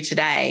gone through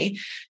today,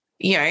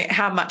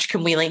 how much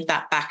can we link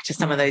that back to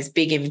some of those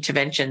big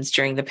interventions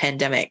during the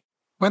pandemic?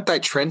 Weren't they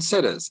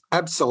trendsetters?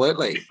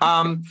 Absolutely.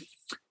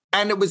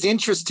 And it was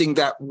interesting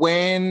that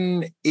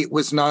when it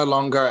was no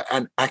longer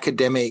an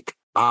academic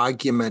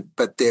argument,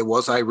 but there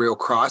was a real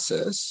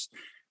crisis,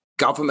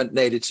 government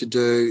needed to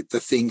do the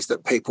things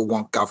that people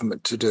want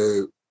government to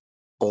do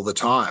all the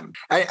time.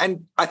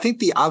 And I think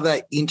the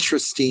other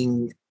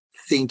interesting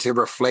thing to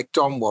reflect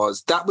on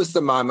was that was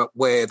the moment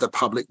where the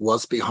public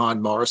was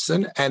behind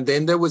Morrison, and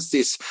then there was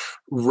this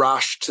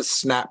rush to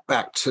snap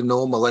back to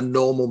normal, and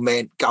normal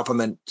meant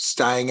government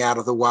staying out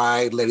of the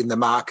way, letting the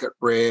market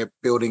rear,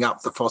 building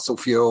up the fossil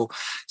fuel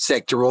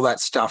sector, all that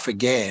stuff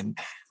again.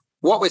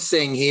 What we're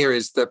seeing here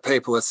is that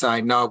people are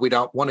saying, no, we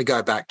don't want to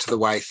go back to the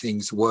way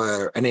things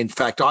were. And in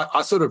fact,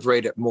 I sort of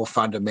read it more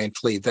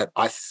fundamentally that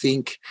I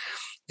think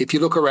if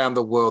you look around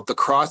the world, the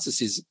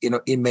crisis is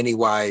in many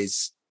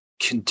ways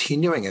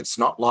continuing. It's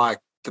not like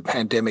the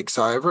pandemic's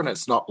over, and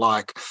it's not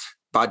like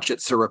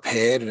budgets are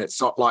repaired, and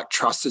it's not like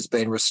trust has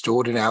been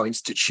restored in our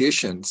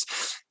institutions.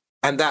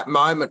 And that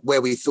moment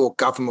where we thought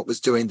government was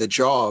doing the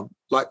job,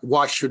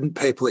 why shouldn't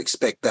people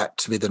expect that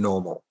to be the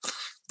normal?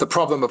 The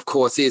problem, of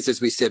course, is, as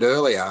we said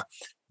earlier,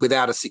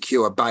 without a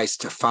secure base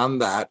to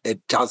fund that,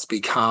 it does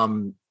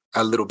become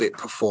a little bit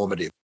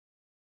performative.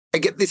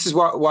 Again, this is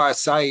why I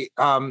say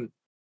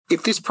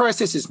if this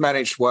process is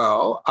managed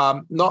well,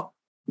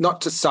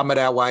 not to summit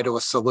our way to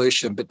a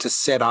solution, but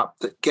to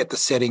get the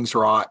settings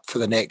right for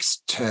the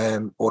next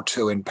term or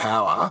two in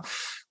power,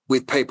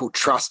 with people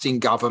trusting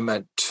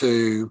government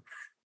to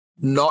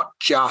not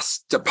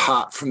just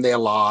depart from their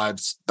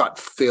lives, but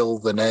fill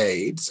the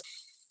needs.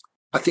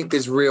 I think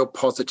there's real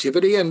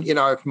positivity. And,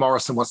 if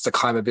Morrison wants to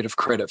claim a bit of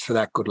credit for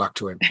that, good luck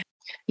to him.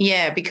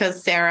 Yeah,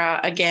 because Sarah,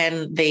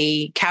 again,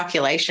 the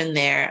calculation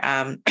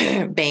there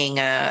being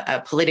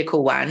a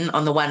political one,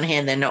 on the one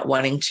hand, they're not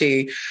wanting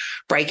to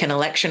break an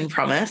election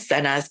promise.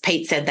 And as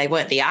Pete said, they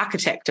weren't the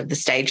architect of the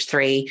stage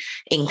 3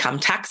 income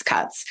tax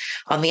cuts.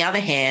 On the other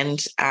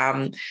hand,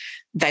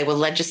 they were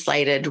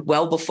legislated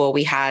well before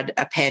we had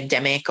a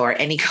pandemic or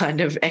any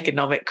kind of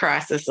economic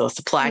crisis or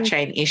supply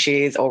chain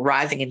issues or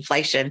rising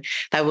inflation.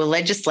 They were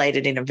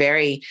legislated in a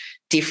very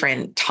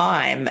different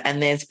time,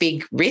 and there's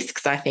big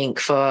risks, I think,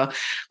 for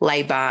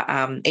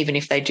Labor, even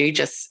if they do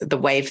just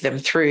wave them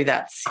through.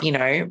 That's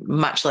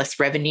much less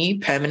revenue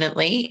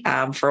permanently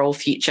for all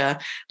future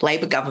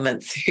Labor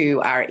governments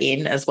who are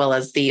in, as well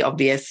as the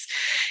obvious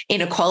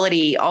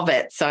inequality of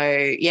it. So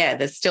yeah,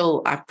 there's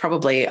still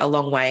probably a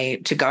long way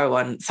to go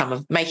on some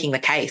of making the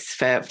case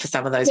for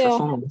some of those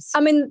reforms.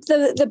 I mean,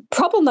 the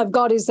problem they've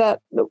got is that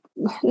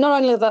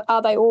not only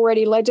are they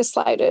already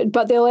legislated,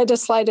 but they're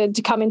legislated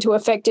to come into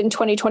effect in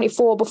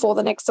 2024 before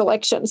the next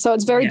election. So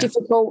it's very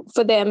difficult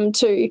for them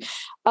to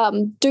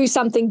do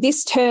something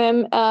this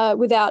term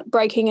without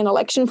breaking an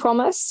election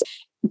promise.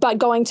 But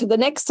going to the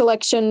next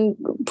election,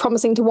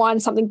 promising to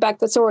wind something back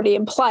that's already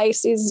in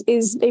place is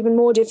even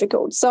more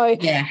difficult. So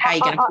how are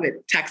you going to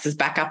put taxes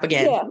back up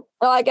again? Yeah,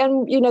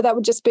 that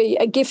would just be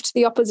a gift to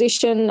the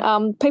opposition.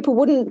 People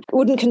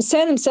wouldn't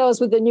concern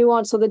themselves with the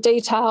nuance or the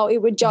detail. It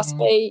would just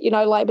be,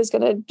 Labor's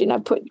going to,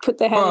 put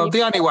their hand. Well,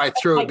 the only way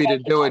through would be to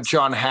do a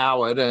John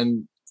Howard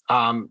and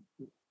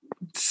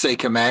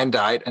seek a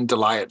mandate and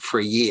delay it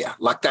for a year.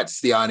 That's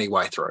the only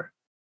way through.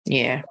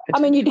 Yeah.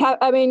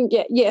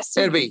 Yes.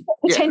 It'd be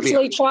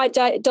potentially try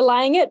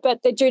delaying it,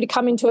 but they're due to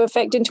come into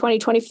effect in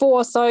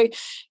 2024. So,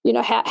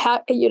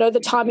 how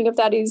the timing of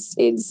that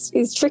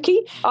is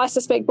tricky. I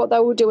suspect what they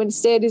will do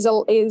instead is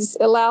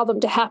allow them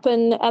to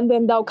happen, and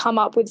then they'll come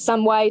up with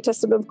some way to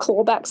sort of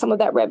claw back some of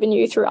that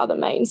revenue through other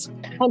means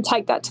and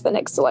take that to the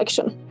next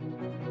election.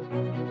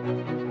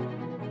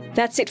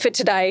 That's it for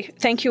today.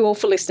 Thank you all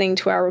for listening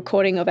to our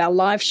recording of our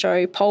live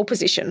show, Pole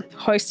Position,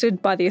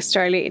 hosted by the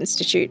Australia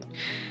Institute.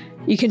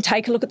 You can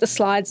take a look at the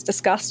slides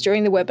discussed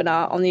during the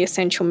webinar on the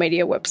Essential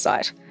Media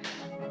website.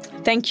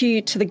 Thank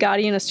you to the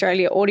Guardian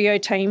Australia audio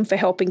team for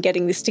helping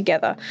getting this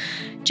together.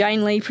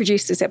 Jane Lee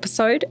produced this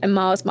episode and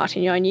Miles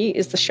Martignoni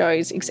is the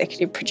show's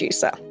executive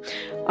producer.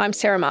 I'm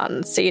Sarah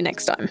Martin. See you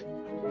next time.